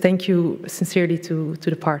 So thank you sincerely to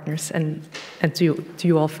the partners and to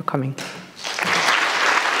you all for coming.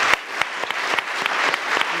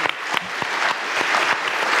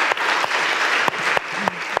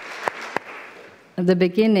 At the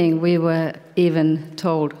beginning, we were even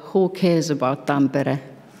told, who cares about Tampere?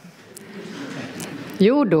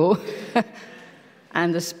 You do.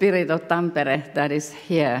 And the spirit of Tampere that is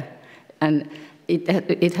here. And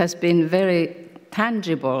it has been very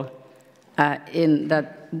tangible in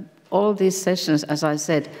that all these sessions, as I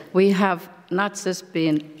said, we have not just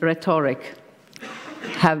been rhetoric,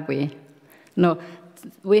 have we? No.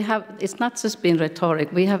 It's not just been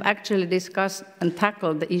rhetoric, we have actually discussed and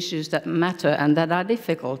tackled the issues that matter and that are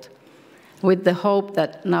difficult, with the hope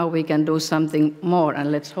that now we can do something more,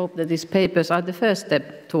 and let's hope that these papers are the first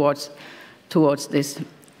step towards this,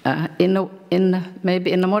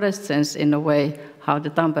 maybe in a modest sense, in a way, how the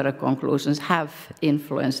Tampere conclusions have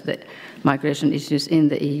influenced the migration issues in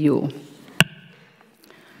the EU.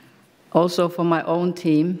 Also for my own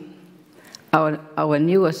team, our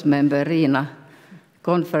newest member, Rina,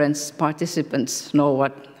 conference participants know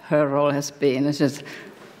what her role has been. It's just,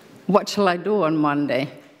 what shall I do on Monday?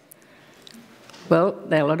 Well,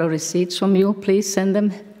 there are a lot of receipts from you. Please send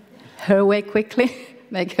them her way quickly,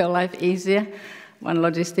 make her life easier. One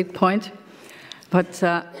logistic point. But,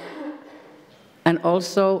 and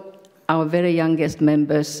also our very youngest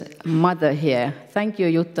member's mother here. Thank you,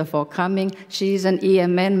 Jutta, for coming. She's an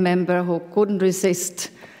EMN member who couldn't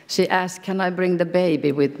resist. She asked, can I bring the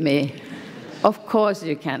baby with me? Of course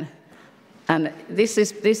you can. And this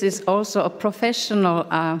is also a professional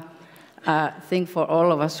thing for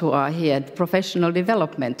all of us who are here, professional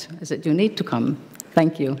development. I said, you need to come.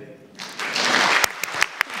 Thank you.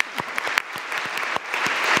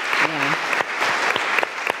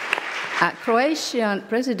 Croatian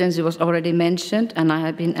presidency was already mentioned, and I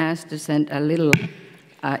have been asked to send a little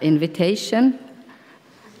invitation.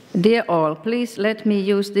 Dear all, please let me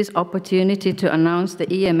use this opportunity to announce the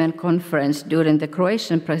EMN conference during the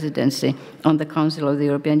Croatian presidency on the Council of the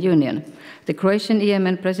European Union. The Croatian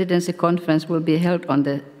EMN presidency conference will be held on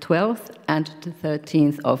the 12th and the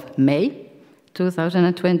 13th of May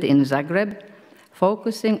 2020 in Zagreb,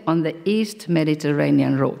 focusing on the East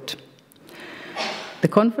Mediterranean route. The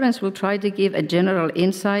conference will try to give a general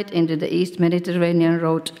insight into the East Mediterranean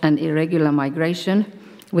route and irregular migration,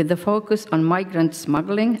 with the focus on migrant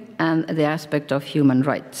smuggling and the aspect of human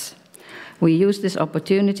rights. We use this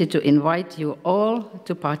opportunity to invite you all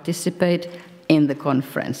to participate in the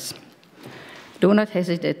conference. Do not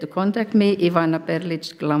hesitate to contact me, Ivana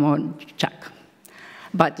Perlic-Glamonchak.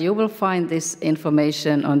 But you will find this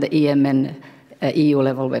information on the EMN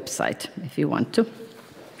EU-level website if you want to.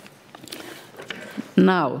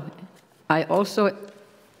 Now,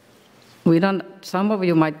 some of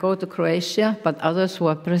you might go to Croatia, but others who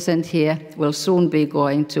are present here will soon be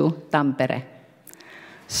going to Tampere.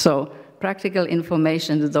 So, practical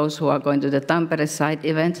information to those who are going to the Tampere side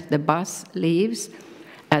event. The bus leaves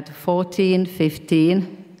at 14:15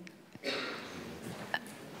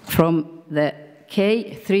 from the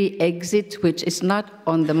K3 exit, which is not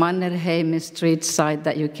on the Mannerheim Street side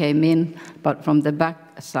that you came in, but from the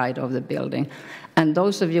back side of the building. And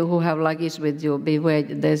those of you who have luggage with you, beware,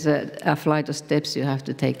 there's a flight of steps you have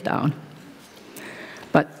to take down.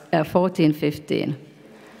 But 14:15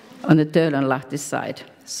 on the Töölönlahti side.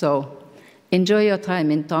 So enjoy your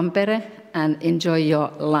time in Tampere and enjoy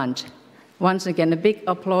your lunch. Once again, a big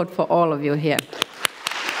applause for all of you here.